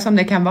 Så där som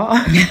det kan vara.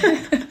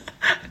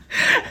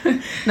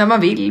 När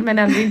man vill, men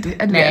ändå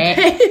inte.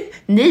 Nej.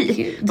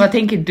 Nej. Vad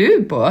tänker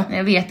du på?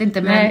 Jag vet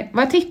inte, men... Nej.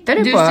 Vad tittar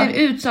du på? Du ser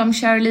ut som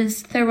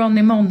Charlize Theron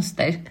i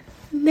Monster.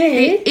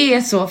 Nej. Det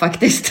är så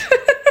faktiskt.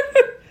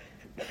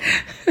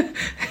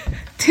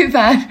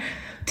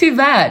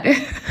 Tyvärr.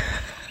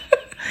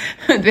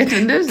 Vet du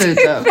vem du ser ut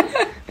som?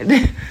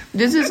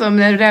 Du ser ut som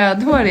den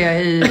rödhåriga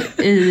i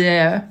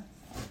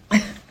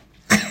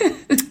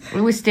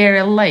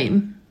Wisteria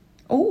Lane.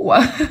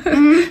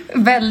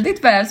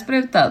 Väldigt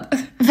välsprutad.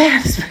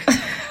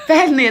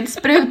 Väl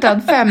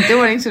nedsprutad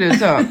 50-åring ser ut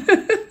så.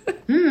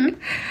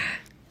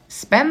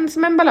 Spänd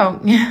som en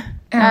ballong.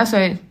 Alltså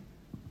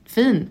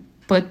fin.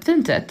 På ett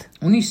fint sätt.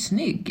 Hon är ju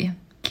snygg.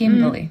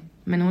 Kimberly.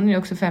 Men hon är ju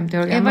också 50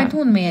 år gammal. Var inte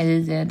hon med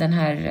i den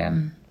här...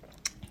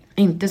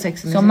 Inte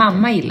sexen. Som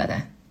mamma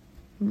gillade.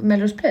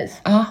 Melrose Place?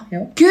 Ja.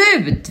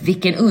 Gud,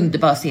 vilken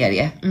underbar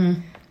serie.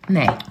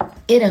 Nej.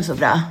 Är den så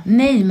bra?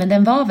 Nej, men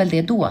den var väl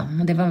det då.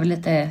 Och det var väl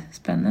lite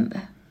spännande.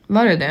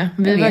 Var det det?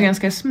 Vi var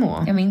ganska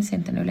små. Jag minns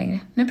inte nu längre.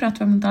 Nu pratar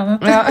vi om något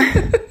annat. Ja.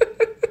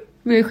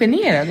 Blir du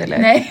generad eller?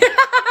 Nej.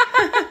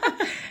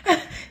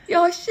 Jag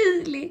har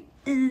chili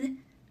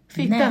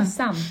i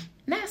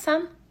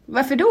näsan.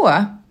 Varför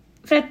då?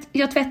 För att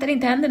jag tvättade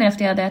inte händerna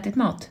efter jag hade ätit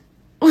mat.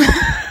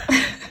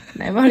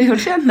 Nej, vad har du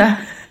gjort sen då?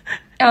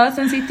 Ja,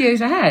 sen sitter jag ju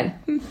så här.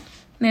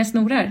 När jag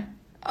snorar.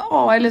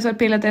 Ja, eller så har du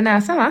pillat i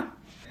näsan, va?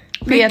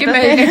 Mycket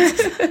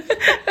möjligt.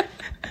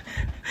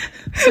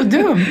 Så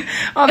dum.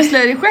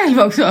 Avslöjar dig själv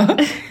också.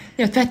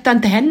 Jag tvättar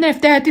inte händerna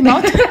efter jag ätit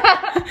mat.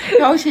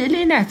 Jag har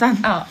chili i näsan.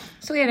 Ja,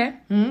 så är det.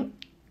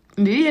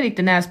 Du är ju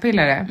riktigt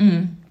näspillare.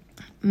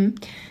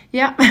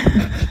 Ja.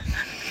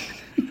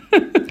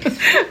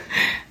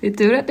 Det är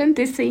tur att du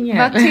inte är singel.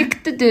 Vad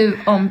tyckte du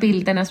om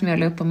bilderna som jag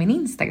la upp på min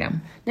Instagram?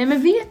 Nej,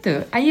 men vet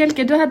du,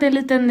 Angelica, du hade en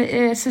liten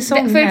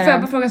säsong Får här.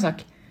 jag bara fråga en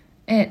sak?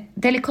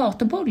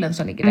 Delicatobollen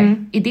som ligger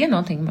där, är det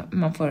någonting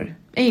man får...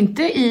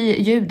 Inte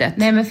i ljudet.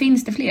 Nej, men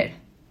finns det fler?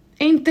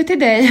 Inte till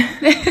dig.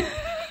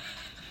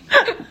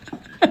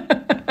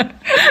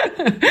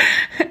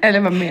 Eller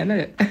vad menar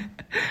du?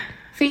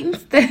 Finns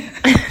det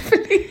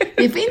fler?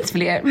 Det finns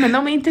fler, men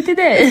de är inte till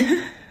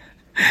dig.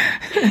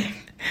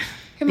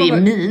 Det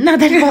är mina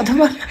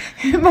delicatobollar.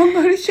 Hur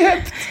många har du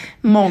köpt?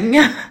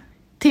 Många.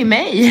 Till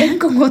mig. En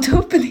gång åt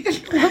upp en hel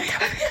låda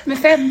med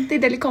 50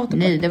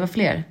 delicatobollar. Nej, det var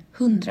fler.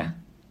 100.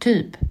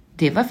 Typ.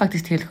 Det var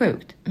faktiskt helt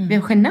sjukt. Det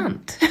var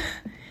genant.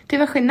 Det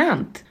var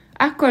genant.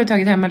 Akko hade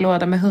tagit hem en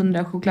låda med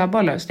 100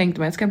 chokladbollar. Så tänkte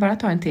man, jag ska bara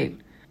ta en till.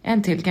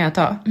 En till kan jag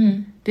ta.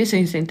 Det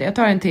syns inte. Jag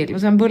tar en till.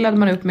 Och sen bullade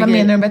man upp med Vad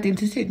menar du med att det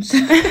inte syns?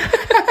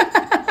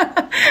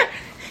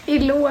 I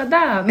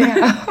lådan.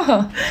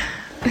 Ja.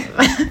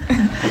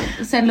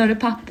 Sen la du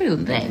papper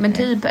under. Nej, men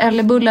typ.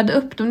 Eller bullade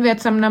upp. Du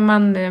vet som när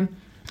man...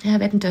 Jag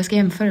vet inte vad jag ska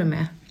jämföra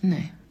med.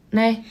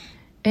 Nej.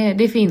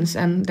 Det finns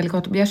en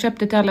delicatoboll. Jag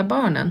köpte till alla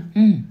barnen.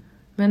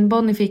 Men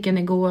Bonnie fick en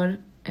igår.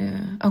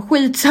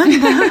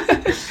 Skitsamma.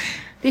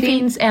 Det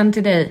finns en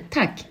till dig.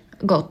 Tack.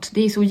 Gott.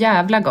 Det är så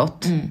jävla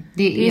gott.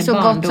 Det är så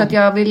barndom. gott så att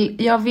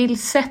jag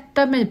vill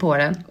sätta mig på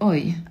den.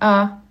 Oj.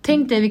 Ja.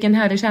 Tänk dig vilken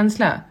härlig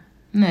känsla.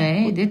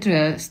 Nej, det tror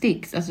jag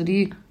sticks. Alltså det är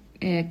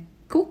ju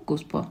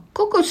kokos på.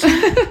 Kokos.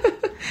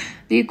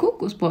 Det är ju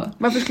kokos på.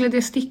 Varför skulle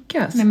det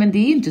stickas? Nej, men det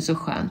är ju inte så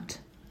skönt.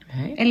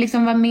 Nej. Eller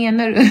liksom, vad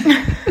menar du?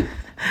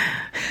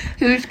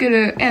 Hur ska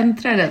du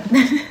äntra den?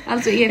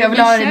 Alltså, är det jag vill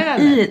ha den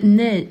könet? i...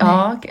 Nej.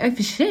 Ja, i och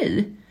för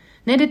sig.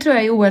 Nej, det tror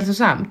jag är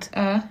ohälsosamt.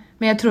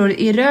 Men jag tror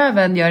i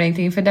röven gör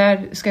ingenting. För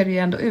där ska det ju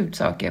ändå ut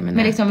saker. Men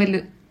liksom, vill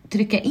du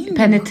trycka in?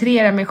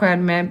 Penetrera mig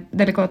själv med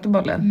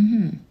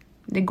delicatobollen.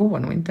 Det går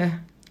nog inte.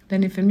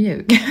 Den är för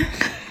mjuk.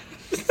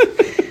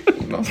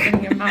 Måste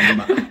ringa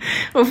mamma.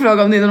 Och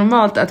fråga om det är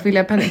normalt att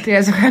vilja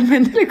penetrera sig själv med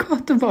en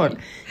delicatoboll.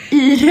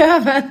 I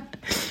röven.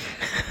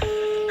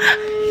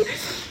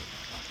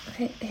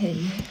 Hej.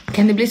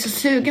 Kan du bli så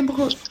sugen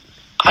på...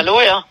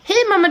 Hallå, ja. Hej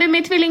mamma, du är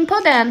med i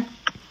Tvillingpodden.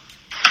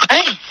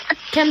 Hej.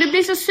 Kan du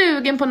bli så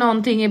sugen på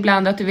någonting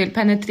ibland att du vill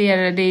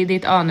penetrera det i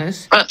ditt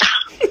anus?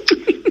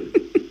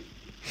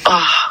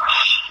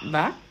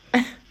 Va?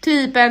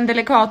 Typ en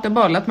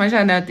delicatoboll, att man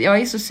känner att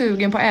jag är så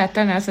sugen på att äta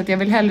den här så att jag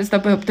vill hellre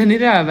stoppa upp den i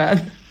röven.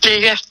 Det är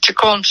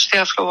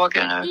jättekonstiga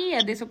frågor nu.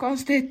 Är det så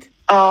konstigt?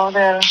 Ja, det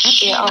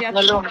är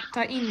annorlunda.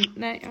 Ta in...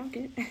 Nej,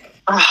 okej.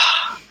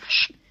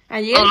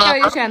 Angelica har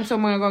ju känt så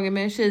många gånger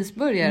med en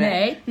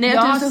cheeseburgare. Nej,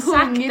 att du är så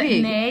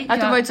hungrig.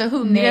 Att du varit så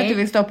hungrig att du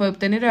vill stoppa upp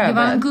den i röven.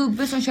 Det var en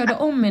gubbe som körde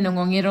om mig någon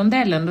gång i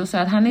rondellen och sa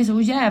att han är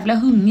så jävla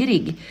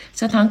hungrig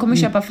så att han kommer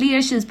köpa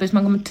fler cheeseburgers,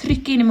 man kommer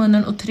trycka in i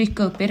munnen och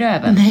trycka upp i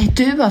röven. Nej,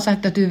 du har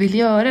sagt att du vill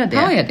göra det.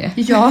 Har jag det?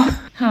 Ja.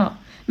 Ja.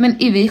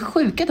 Men är vi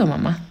sjuka då,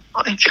 mamma?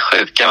 Ja, inte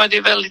sjuka, men det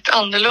är väldigt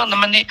annorlunda.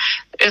 Men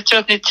jag tror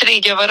att ni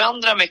triggar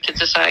varandra mycket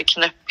till så här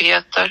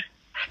knäppigheter.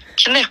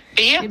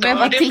 Vi behöver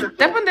bara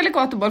titta på en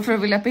delicatoboll för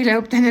att vilja pilla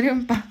upp den i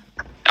rumpan.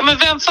 Ja, men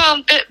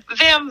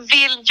vem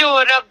vill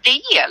göra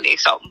det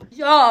liksom?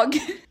 Jag.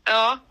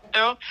 Ja.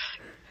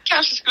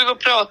 Kanske skulle gå och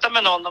prata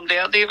med någon om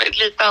det. Det är ett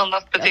lite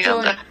annat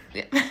beteende.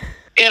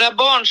 Era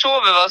barn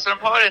sover, va? Så de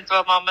hör inte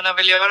vad mammorna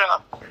vill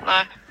göra.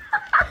 Nej.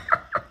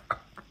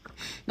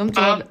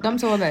 De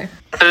sover.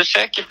 Är du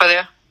säker på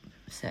det?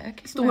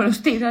 Säker. Står och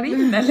stirrar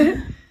in,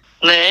 eller?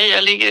 Nej,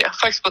 jag har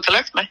faktiskt gått och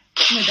lagt mig.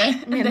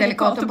 Med en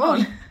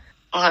delicatoboll.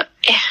 Nej.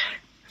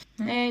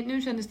 Nej,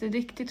 nu kändes det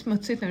riktigt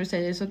smutsigt när du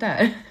säger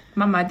sådär.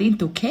 Mamma, det är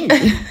inte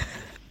okej.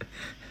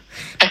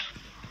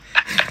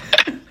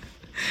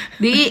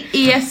 Det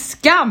är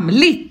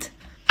skamligt.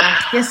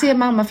 Jag ser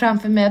mamma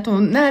framför mig att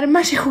hon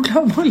närmar sig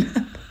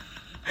chokladbollen.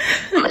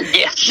 Men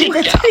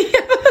Jessica.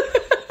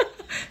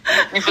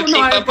 Ni får Hon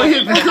har klippa det på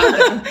huvudet.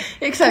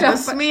 Exakt, och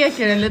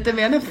smeker den lite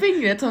med ena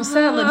fingret som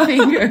salad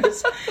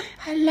fingers.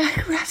 I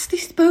like rusty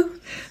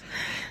spoon.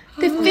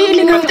 The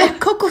feeling of the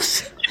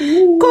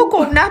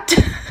coconut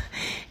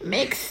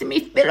makes me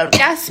feel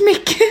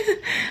orgasmic.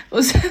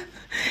 Och så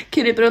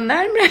kryper hon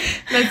närmare.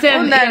 Men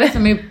sen är det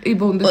som i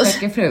Bonde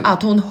söker fru.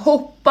 Att hon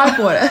hoppar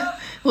på det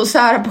och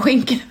särar på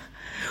skinken.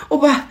 Och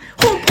bara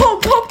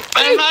hopp.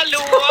 Men hallå!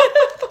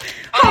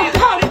 Hopp.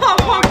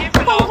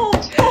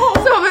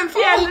 Som en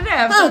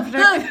fjällräv som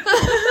försöker.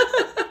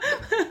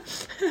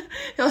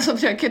 Jag som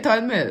försöker ta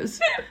en mus.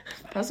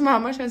 Fast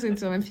mamma känns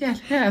inte som en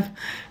fjällräv.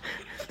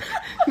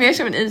 Mer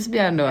som en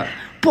isbjörn då.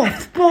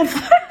 Poff.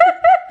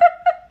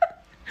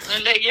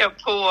 Nu lägger jag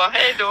på.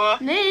 Hej då.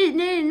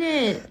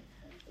 Nej.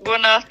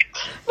 Godnatt.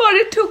 Var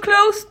det too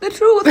close the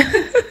truth?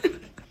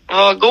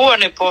 Vad går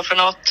ni på för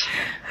något?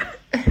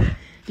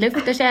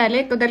 Luft och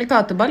kärlek och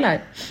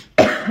delikatobollar.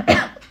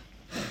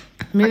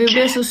 Men vi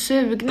blev så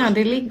sugna.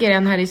 Det ligger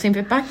en här i sin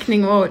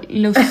förpackning och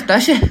lustar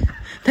sig.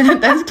 Den har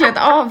inte ens klätt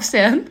av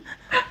sig än.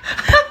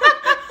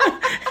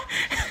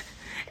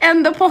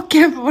 Ändå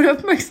pockar på vår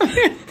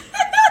uppmärksamhet.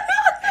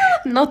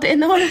 Något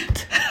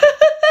enormt.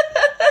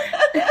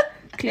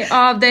 Klä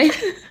av dig.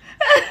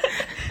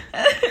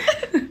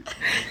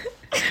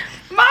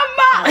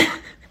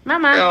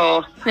 Mamma!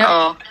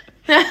 Ja.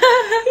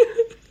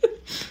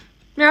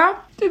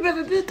 Ja, du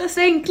behöver byta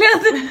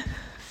sängkläder.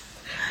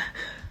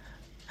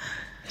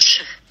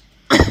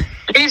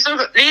 Det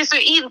är så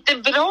inte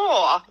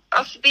bra.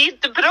 Alltså det är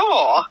inte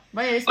bra.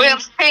 Vad är det och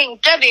ens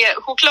tänka det,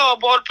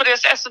 chokladboll på det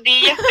sättet, alltså, det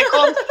är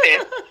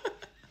jättekonstigt.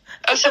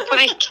 Alltså på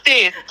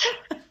riktigt.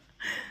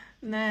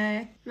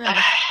 Nej.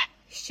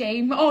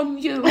 Shame on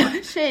you.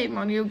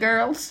 Shame on you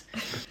girls.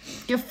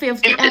 You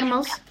filthy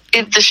animals.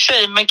 Inte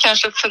shame, men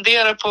kanske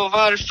fundera på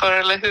varför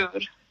eller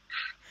hur.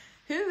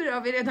 Hur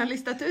har vi redan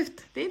listat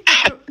ut?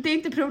 Det är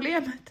inte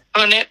problemet.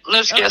 Hörrni,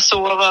 nu ska jag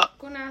sova.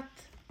 Godnatt.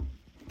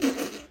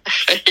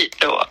 Hej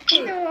då.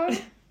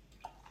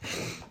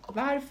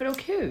 Varför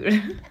och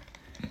hur?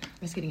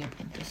 Jag ska ringa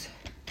Pontus.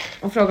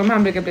 Och fråga om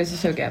han brukar bli så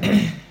sugen.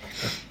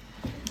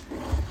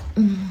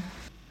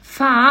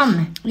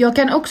 Fan. Jag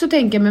kan också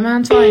tänka mig, men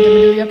han svarar inte,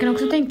 men jag kan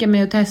också tänka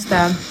mig att testa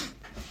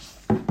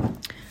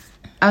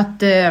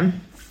att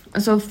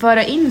alltså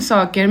föra in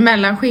saker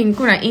mellan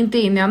skinkorna, inte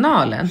in i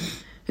analen,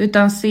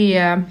 utan se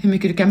hur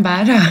mycket du kan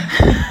bära.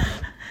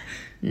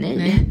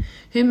 Nej.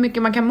 Hur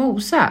mycket man kan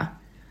mosa.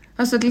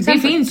 Alltså till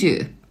exempel, det finns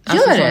ju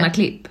sådana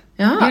klipp.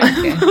 Ja.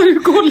 Har du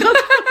kollat?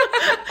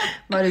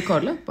 Vad har du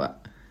kollat på?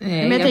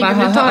 Nej, men jag bara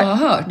har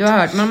hört. Du har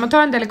hört. Men om man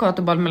tar en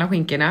delikatoboll mellan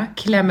skinkorna,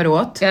 klämmer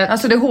åt.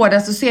 Alltså det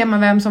hårdaste, så ser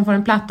man vem som får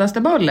den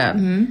plattaste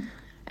bollen.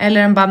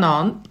 Eller en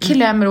banan.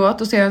 Klämmer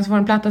åt och ser vem som får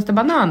den plattaste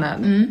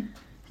bananen.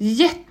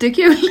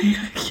 Jättekul.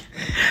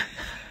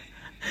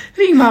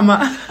 Ring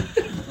mamma.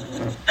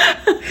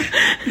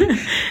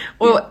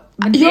 Och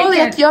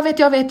jag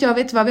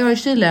vet vad vi har i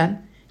kylen.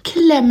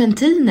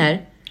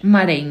 Clementiner.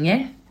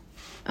 Maränger.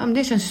 Ja, men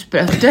det känns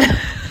sprött.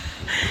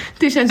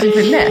 Det känns ju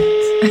för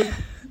lätt.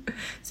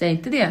 Säg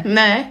inte det.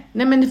 Nej,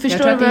 men du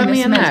förstår vad jag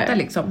menar. Smälta,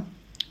 liksom.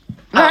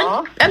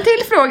 Ja. En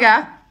till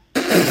fråga.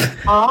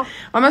 Ja.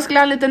 Om man skulle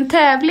ha en liten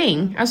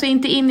tävling, alltså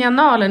inte in i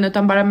analen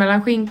utan bara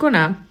mellan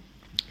skinkorna.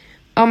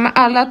 Om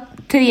alla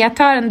tre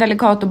tar en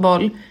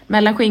delikatoboll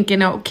mellan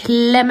skinkorna och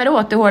klämmer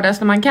åt det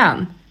hårdaste man kan.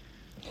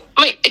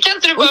 Men kan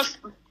inte du bara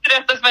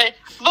berätta för mig,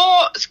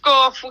 vad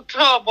ska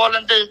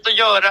chokladbollen dit och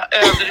göra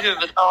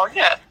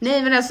överhuvudtaget?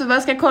 Nej, men alltså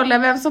vad ska kolla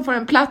vem som får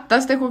den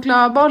plattaste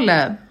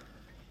chokladbollen?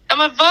 Ja,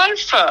 men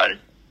varför?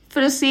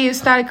 För att se hur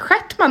stark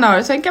stjärt man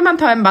har. Sen kan man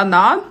ta en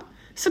banan,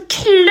 så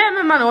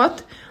klämmer man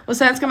åt. Och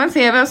sen ska man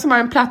se vem som har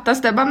den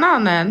plattaste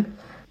bananen.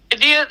 Är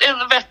det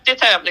en vettig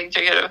tävling,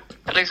 tycker du?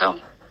 Liksom.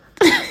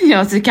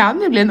 Ja, så kan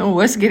det bli en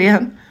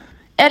OS-gren.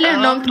 Eller hur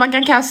långt man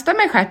kan kasta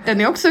med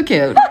stjärten är också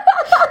kul.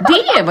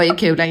 Det var ju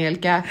kul,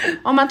 Angelica.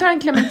 Om man tar en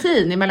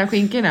clementin mellan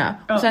skinkorna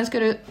och sen ska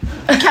du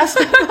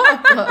kasta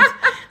bakåt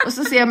och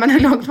så ser man hur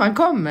långt man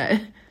kommer.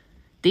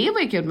 Det var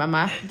ju kul,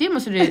 mamma. Det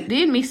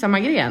är en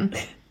midsommargren,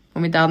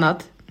 om inte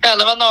annat.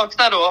 Alla var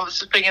nakna då och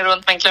springer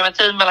runt med en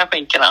clementin mellan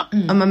skinkorna.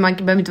 Ja, men man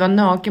behöver inte vara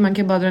naken, man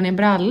kan bara dra ner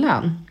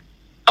brallan.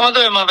 Ja, men då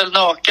är man väl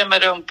naken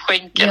med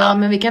rumpskinkorna. Ja,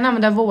 men vi kan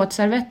använda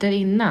våtservetter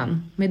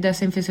innan med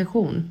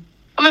desinfektion.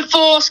 Ja, men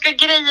vad ska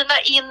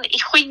grejerna in i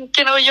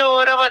skinkorna och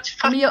göra?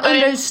 Men jag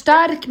undrar hur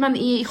stark man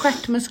är i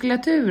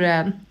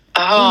stjärtmuskulaturen.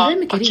 Aha, undrar hur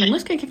mycket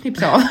ringmuskeln kan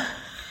knipsa av.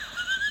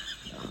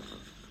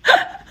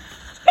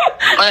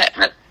 Nej,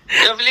 men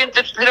jag vill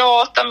inte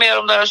prata mer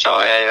om det här,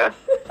 sa jag ju.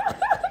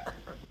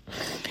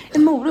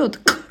 En morot.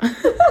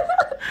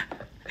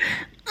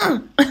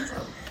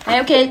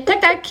 Nej, okej.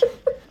 Tack.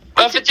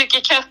 Varför tycker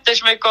katter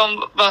så mycket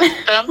om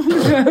vatten?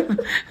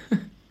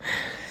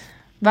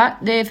 Va?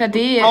 Det är för att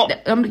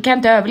de kan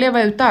inte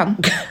överleva utan.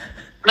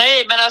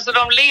 Nej, men alltså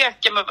de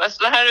leker med...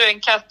 Alltså, det här är ju en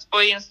katt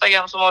på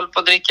Instagram som håller på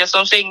att dricka,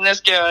 som Signe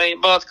ska göra i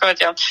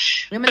badkaret. Ja.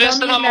 Ja, men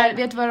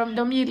vet du vad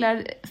de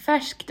gillar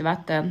färskt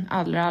vatten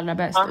allra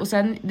bäst. Och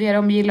sen det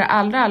de gillar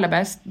allra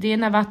bäst, det är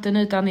när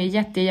vattenytan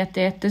är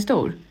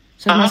jättestor.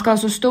 Så man ska ha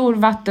så stor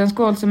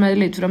vattenskål som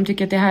möjligt, för de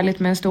tycker att det är härligt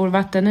med en stor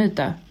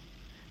vattenyta.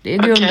 Det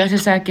grundar sig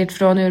säkert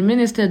från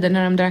urminnes tider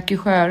när de drack i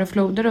sjöar och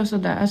floder och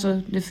sådär.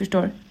 Alltså, du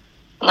förstår.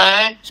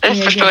 Nej, det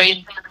förstår jag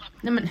inte.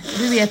 Nej, men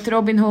du vet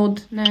Robin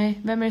Hood. Nej,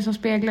 vem är det som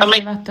speglar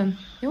i vatten?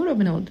 Jo,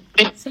 Robin Hood.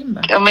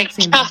 Simba. Ja, men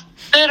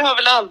katter har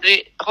väl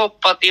aldrig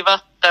hoppat i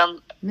vatten?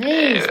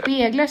 Nej,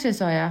 speglar sig,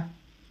 sa jag.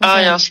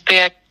 Ja, jag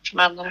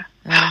speglar.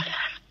 Ja.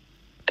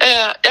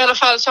 I alla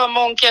fall så har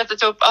Monkey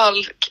ätit upp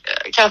all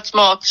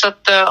kattmat. Så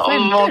att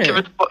om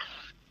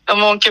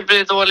Monkey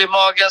blir dålig i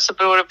magen så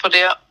beror det på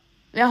det.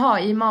 Jaha,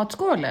 i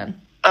matskålen?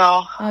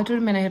 Ja. Jag tror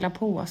du menar hela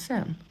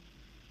påsen.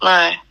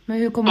 Nej. Men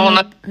hur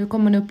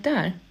kommer hon upp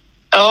där?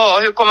 Ja,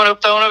 hur kommer hon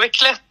upp där? Hon har väl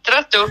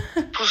klättrat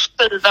upp på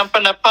sidan på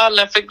den där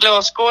pallen. För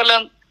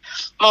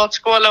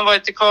matskålen var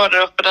inte kvar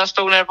där uppe. Den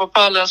stod nere på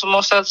pallen, så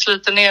måste jag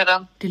slita ner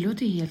den. Det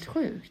låter helt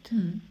sjukt.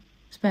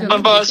 Spännande.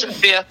 Man bara så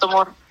vet om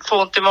hon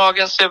får ont i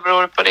magen, så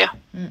beror det på det.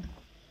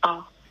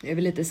 Ja. Det är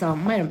väl lite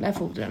samma i de där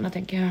fodrarna,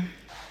 tänker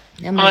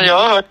jag. Men jag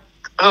har hört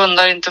att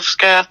hundar inte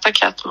ska äta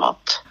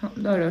kattmat. Ja,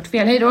 då har du hört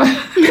fel. Hej då.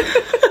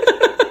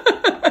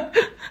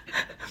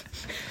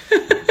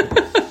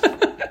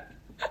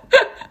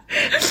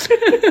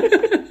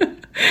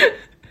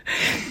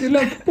 Du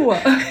la på.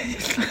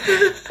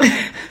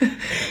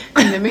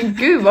 Nej, men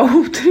gud vad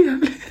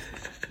otrevligt.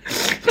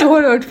 Då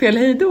har du hört fel.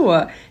 Hej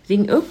då.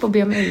 Ring upp och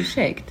be om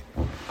ursäkt.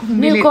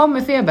 Nu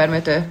kommer febern,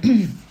 vet du.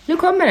 Nu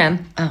kommer den.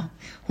 Ja.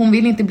 Hon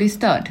vill inte bli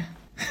störd.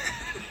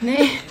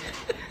 Nej.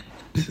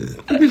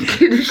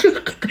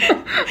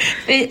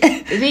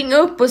 Ring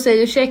upp och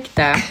säg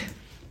ursäkta.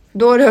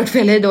 Då har du hört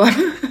fel. Hej då.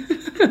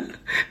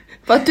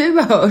 Vad du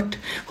har hört.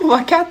 Och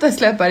vad katten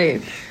släpper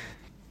in.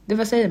 Det,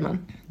 vad säger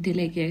man? Det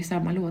ligger i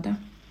samma låda.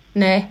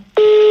 Nej.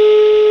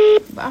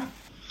 Va?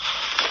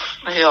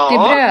 Ja.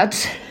 Det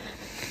bröts.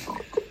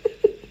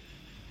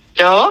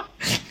 Ja.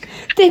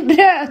 Det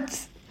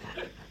bröts.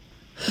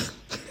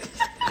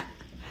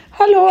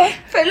 Hallå?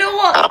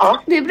 Förlåt.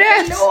 Ja. Det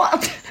bröts.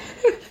 Förlåt.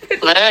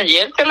 Nej,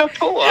 hjälp eller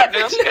på.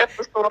 Jag ska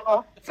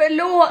förstå.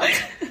 Förlåt.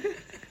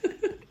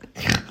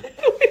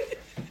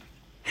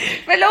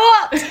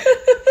 Förlåt.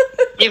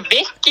 Det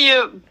väcker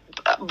ju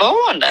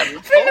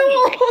barnen.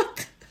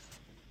 Förlåt.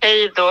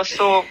 Hej då,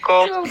 så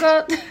gott. Så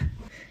gott.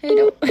 Hej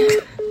då.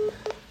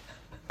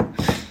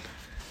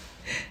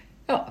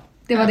 Ja,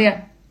 det var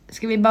det.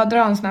 Ska vi bara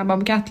dra en snabb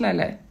om Katla,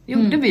 eller?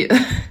 Gjorde vi ju.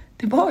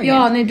 Det var ju.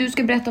 Ja, nej, du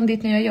ska berätta om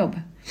ditt nya jobb.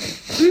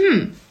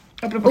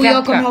 Apropå Och jag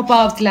Katla. kommer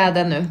hoppa av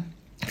släden nu.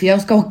 För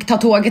jag ska ta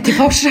tåget till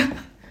Forsa.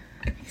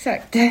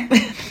 Exakt.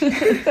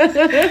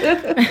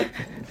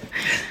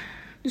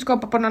 Du ska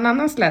hoppa på någon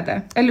annan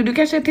släde. Eller du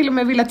kanske till och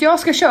med vill att jag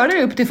ska köra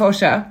dig upp till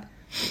Forsa.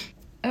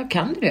 Ja,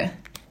 kan du det?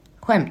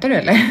 Skämtar du,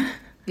 eller?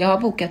 Jag har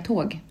bokat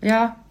tåg.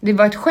 Ja, det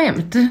var ett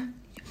skämt.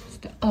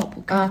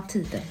 Avbokade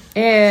tider.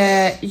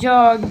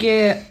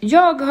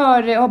 Jag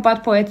har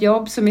hoppat på ett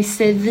jobb som är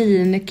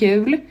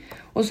svinkul.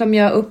 Och som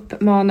jag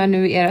uppmanar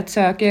nu er att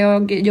söka.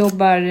 Jag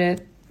jobbar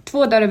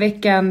 2 dagar i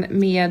veckan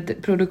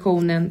med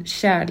produktionen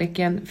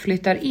Kärleken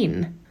flyttar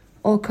in.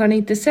 Och har ni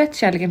inte sett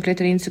Kärleken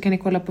flyttar in så kan ni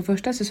kolla på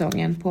första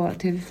säsongen på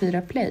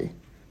TV4 Play.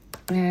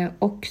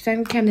 Och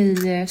sen kan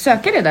ni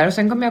söka det där och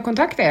sen kommer jag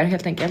kontakta er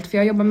helt enkelt. För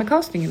jag jobbar med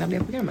castingen av det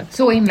programmet.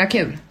 Så himla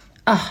kul.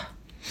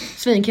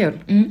 Svinkul.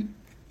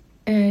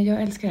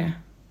 Jag älskar det.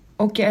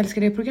 Och jag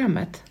älskar det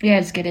programmet. Jag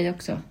älskar dig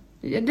också.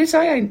 Det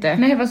sa jag inte.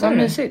 Nej, vad sa du?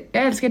 Mysigt.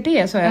 Jag älskar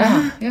det, sa jag.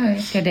 Jaha, jag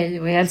älskar dig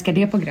och jag älskar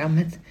det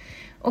programmet.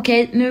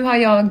 Okej, nu har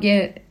jag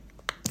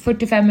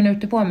 45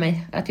 minuter på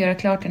mig att göra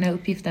klart den här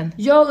uppgiften.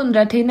 Jag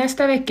undrar till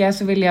nästa vecka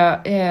så vill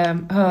jag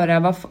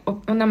höra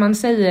och när man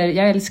säger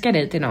jag älskar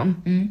dig till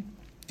någon.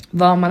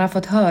 Vad man har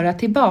fått höra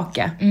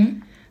tillbaka.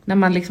 När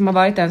man liksom har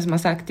varit den som har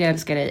sagt jag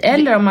älskar dig.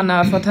 Eller om man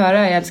har fått höra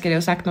jag älskar dig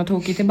och sagt något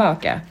tokigt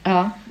tillbaka.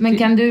 Ja, men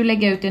kan du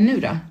lägga ut det nu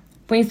då?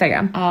 På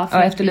Instagram? Ja,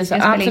 för att vi ska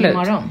spela in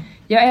imorgon.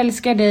 Jag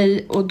älskar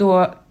dig och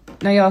då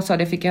när jag sa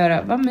det fick jag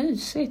höra vad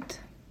mysigt.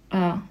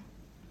 Ja.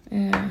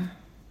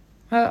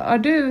 Har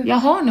du? Jag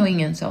har nog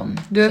ingen sån.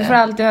 Du får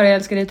alltid höra jag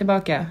älskar dig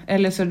tillbaka.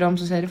 Eller så är det de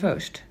som säger det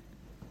först.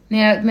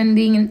 Nej, men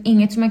det är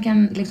inget som man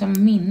kan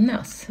liksom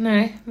minnas.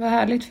 Nej, vad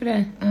härligt för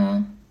dig.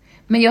 Ja.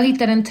 Men jag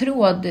hittade en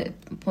tråd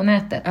på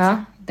nätet.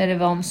 Ja. Där det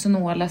var om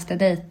snålaste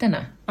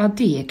dejterna. Ja,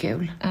 det är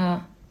kul.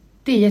 Ja.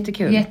 Det är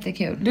jättekul.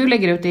 Jättekul. Du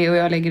lägger ut det och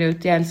jag lägger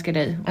ut jag älskar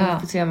dig.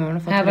 Och får se vad man har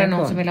fått. Här var det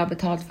någon som ville ha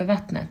betalt för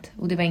vattnet.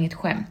 Och det var inget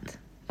skämt.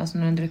 Alltså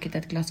när den druckit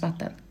ett glas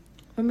vatten.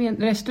 Vad menar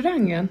du?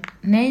 Restaurangen?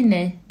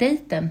 Nej.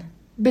 Dejten.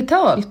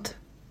 Betalt?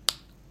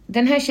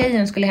 Den här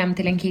tjejen skulle hem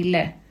till en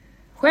kille.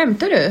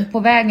 Skämtar du? På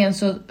vägen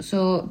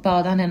så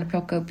bad han henne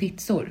plocka upp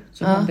pizzor.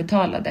 Så hon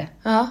betalade.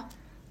 Ja.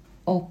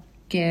 Och...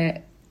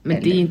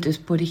 men det är inte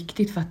på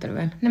riktigt, fattar du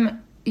väl? Nej,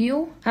 men...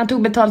 Jo. Han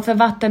tog betalt för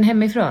vatten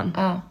hemifrån?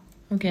 Ja.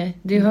 Okej,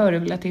 du hör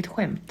väl att det är ett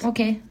skämt?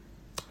 Okej.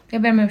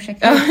 Jag ber om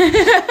ursäkt.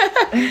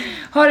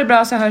 Ha det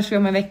bra så hörs vi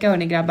om en vecka,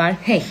 hörni grabbar.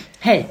 Hej.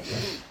 Hej.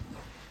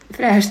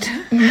 Fräscht.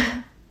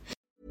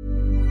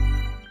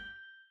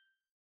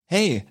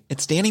 Hey,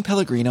 it's Danny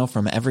Pellegrino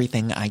from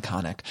Everything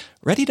Iconic.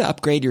 Ready to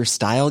upgrade your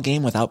style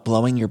game without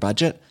blowing your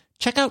budget?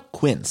 Check out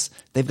Quince.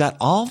 They've got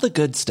all the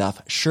good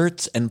stuff,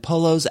 shirts and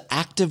polos,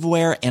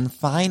 activewear, and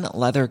fine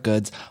leather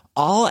goods,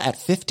 all at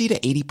 50 to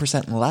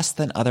 80% less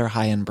than other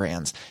high-end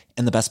brands.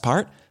 And the best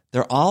part?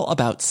 They're all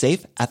about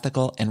safe,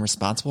 ethical, and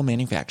responsible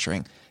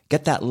manufacturing.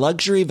 Get that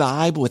luxury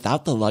vibe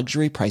without the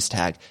luxury price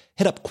tag.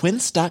 Hit up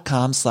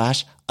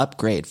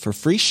quince.com/upgrade for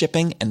free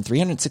shipping and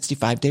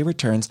 365-day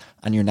returns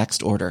on your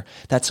next order.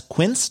 That's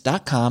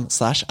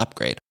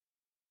quince.com/upgrade.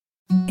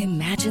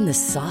 Imagine the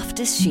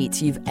softest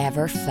sheets you've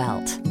ever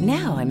felt.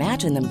 Now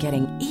imagine them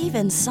getting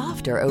even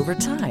softer over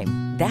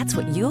time. That's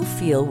what you'll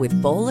feel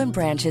with Boll &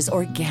 Branch's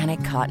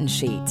organic cotton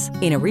sheets.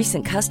 In a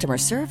recent customer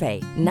survey,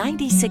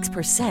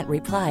 96%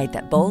 replied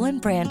that Boll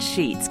 & Branch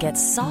sheets get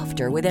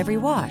softer with every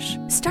wash.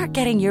 Start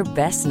getting your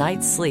best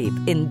night's sleep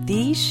in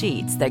these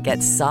sheets that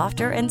get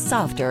softer and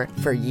softer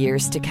for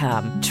years to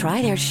come.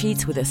 Try their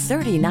sheets with a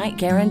 30-night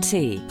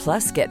guarantee.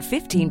 Plus, get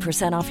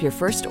 15% off your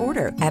first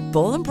order at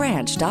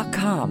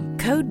bollandbranch.com.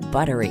 Code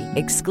BUTTERY.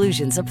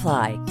 Exclusions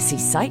apply. See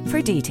site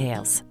for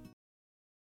details.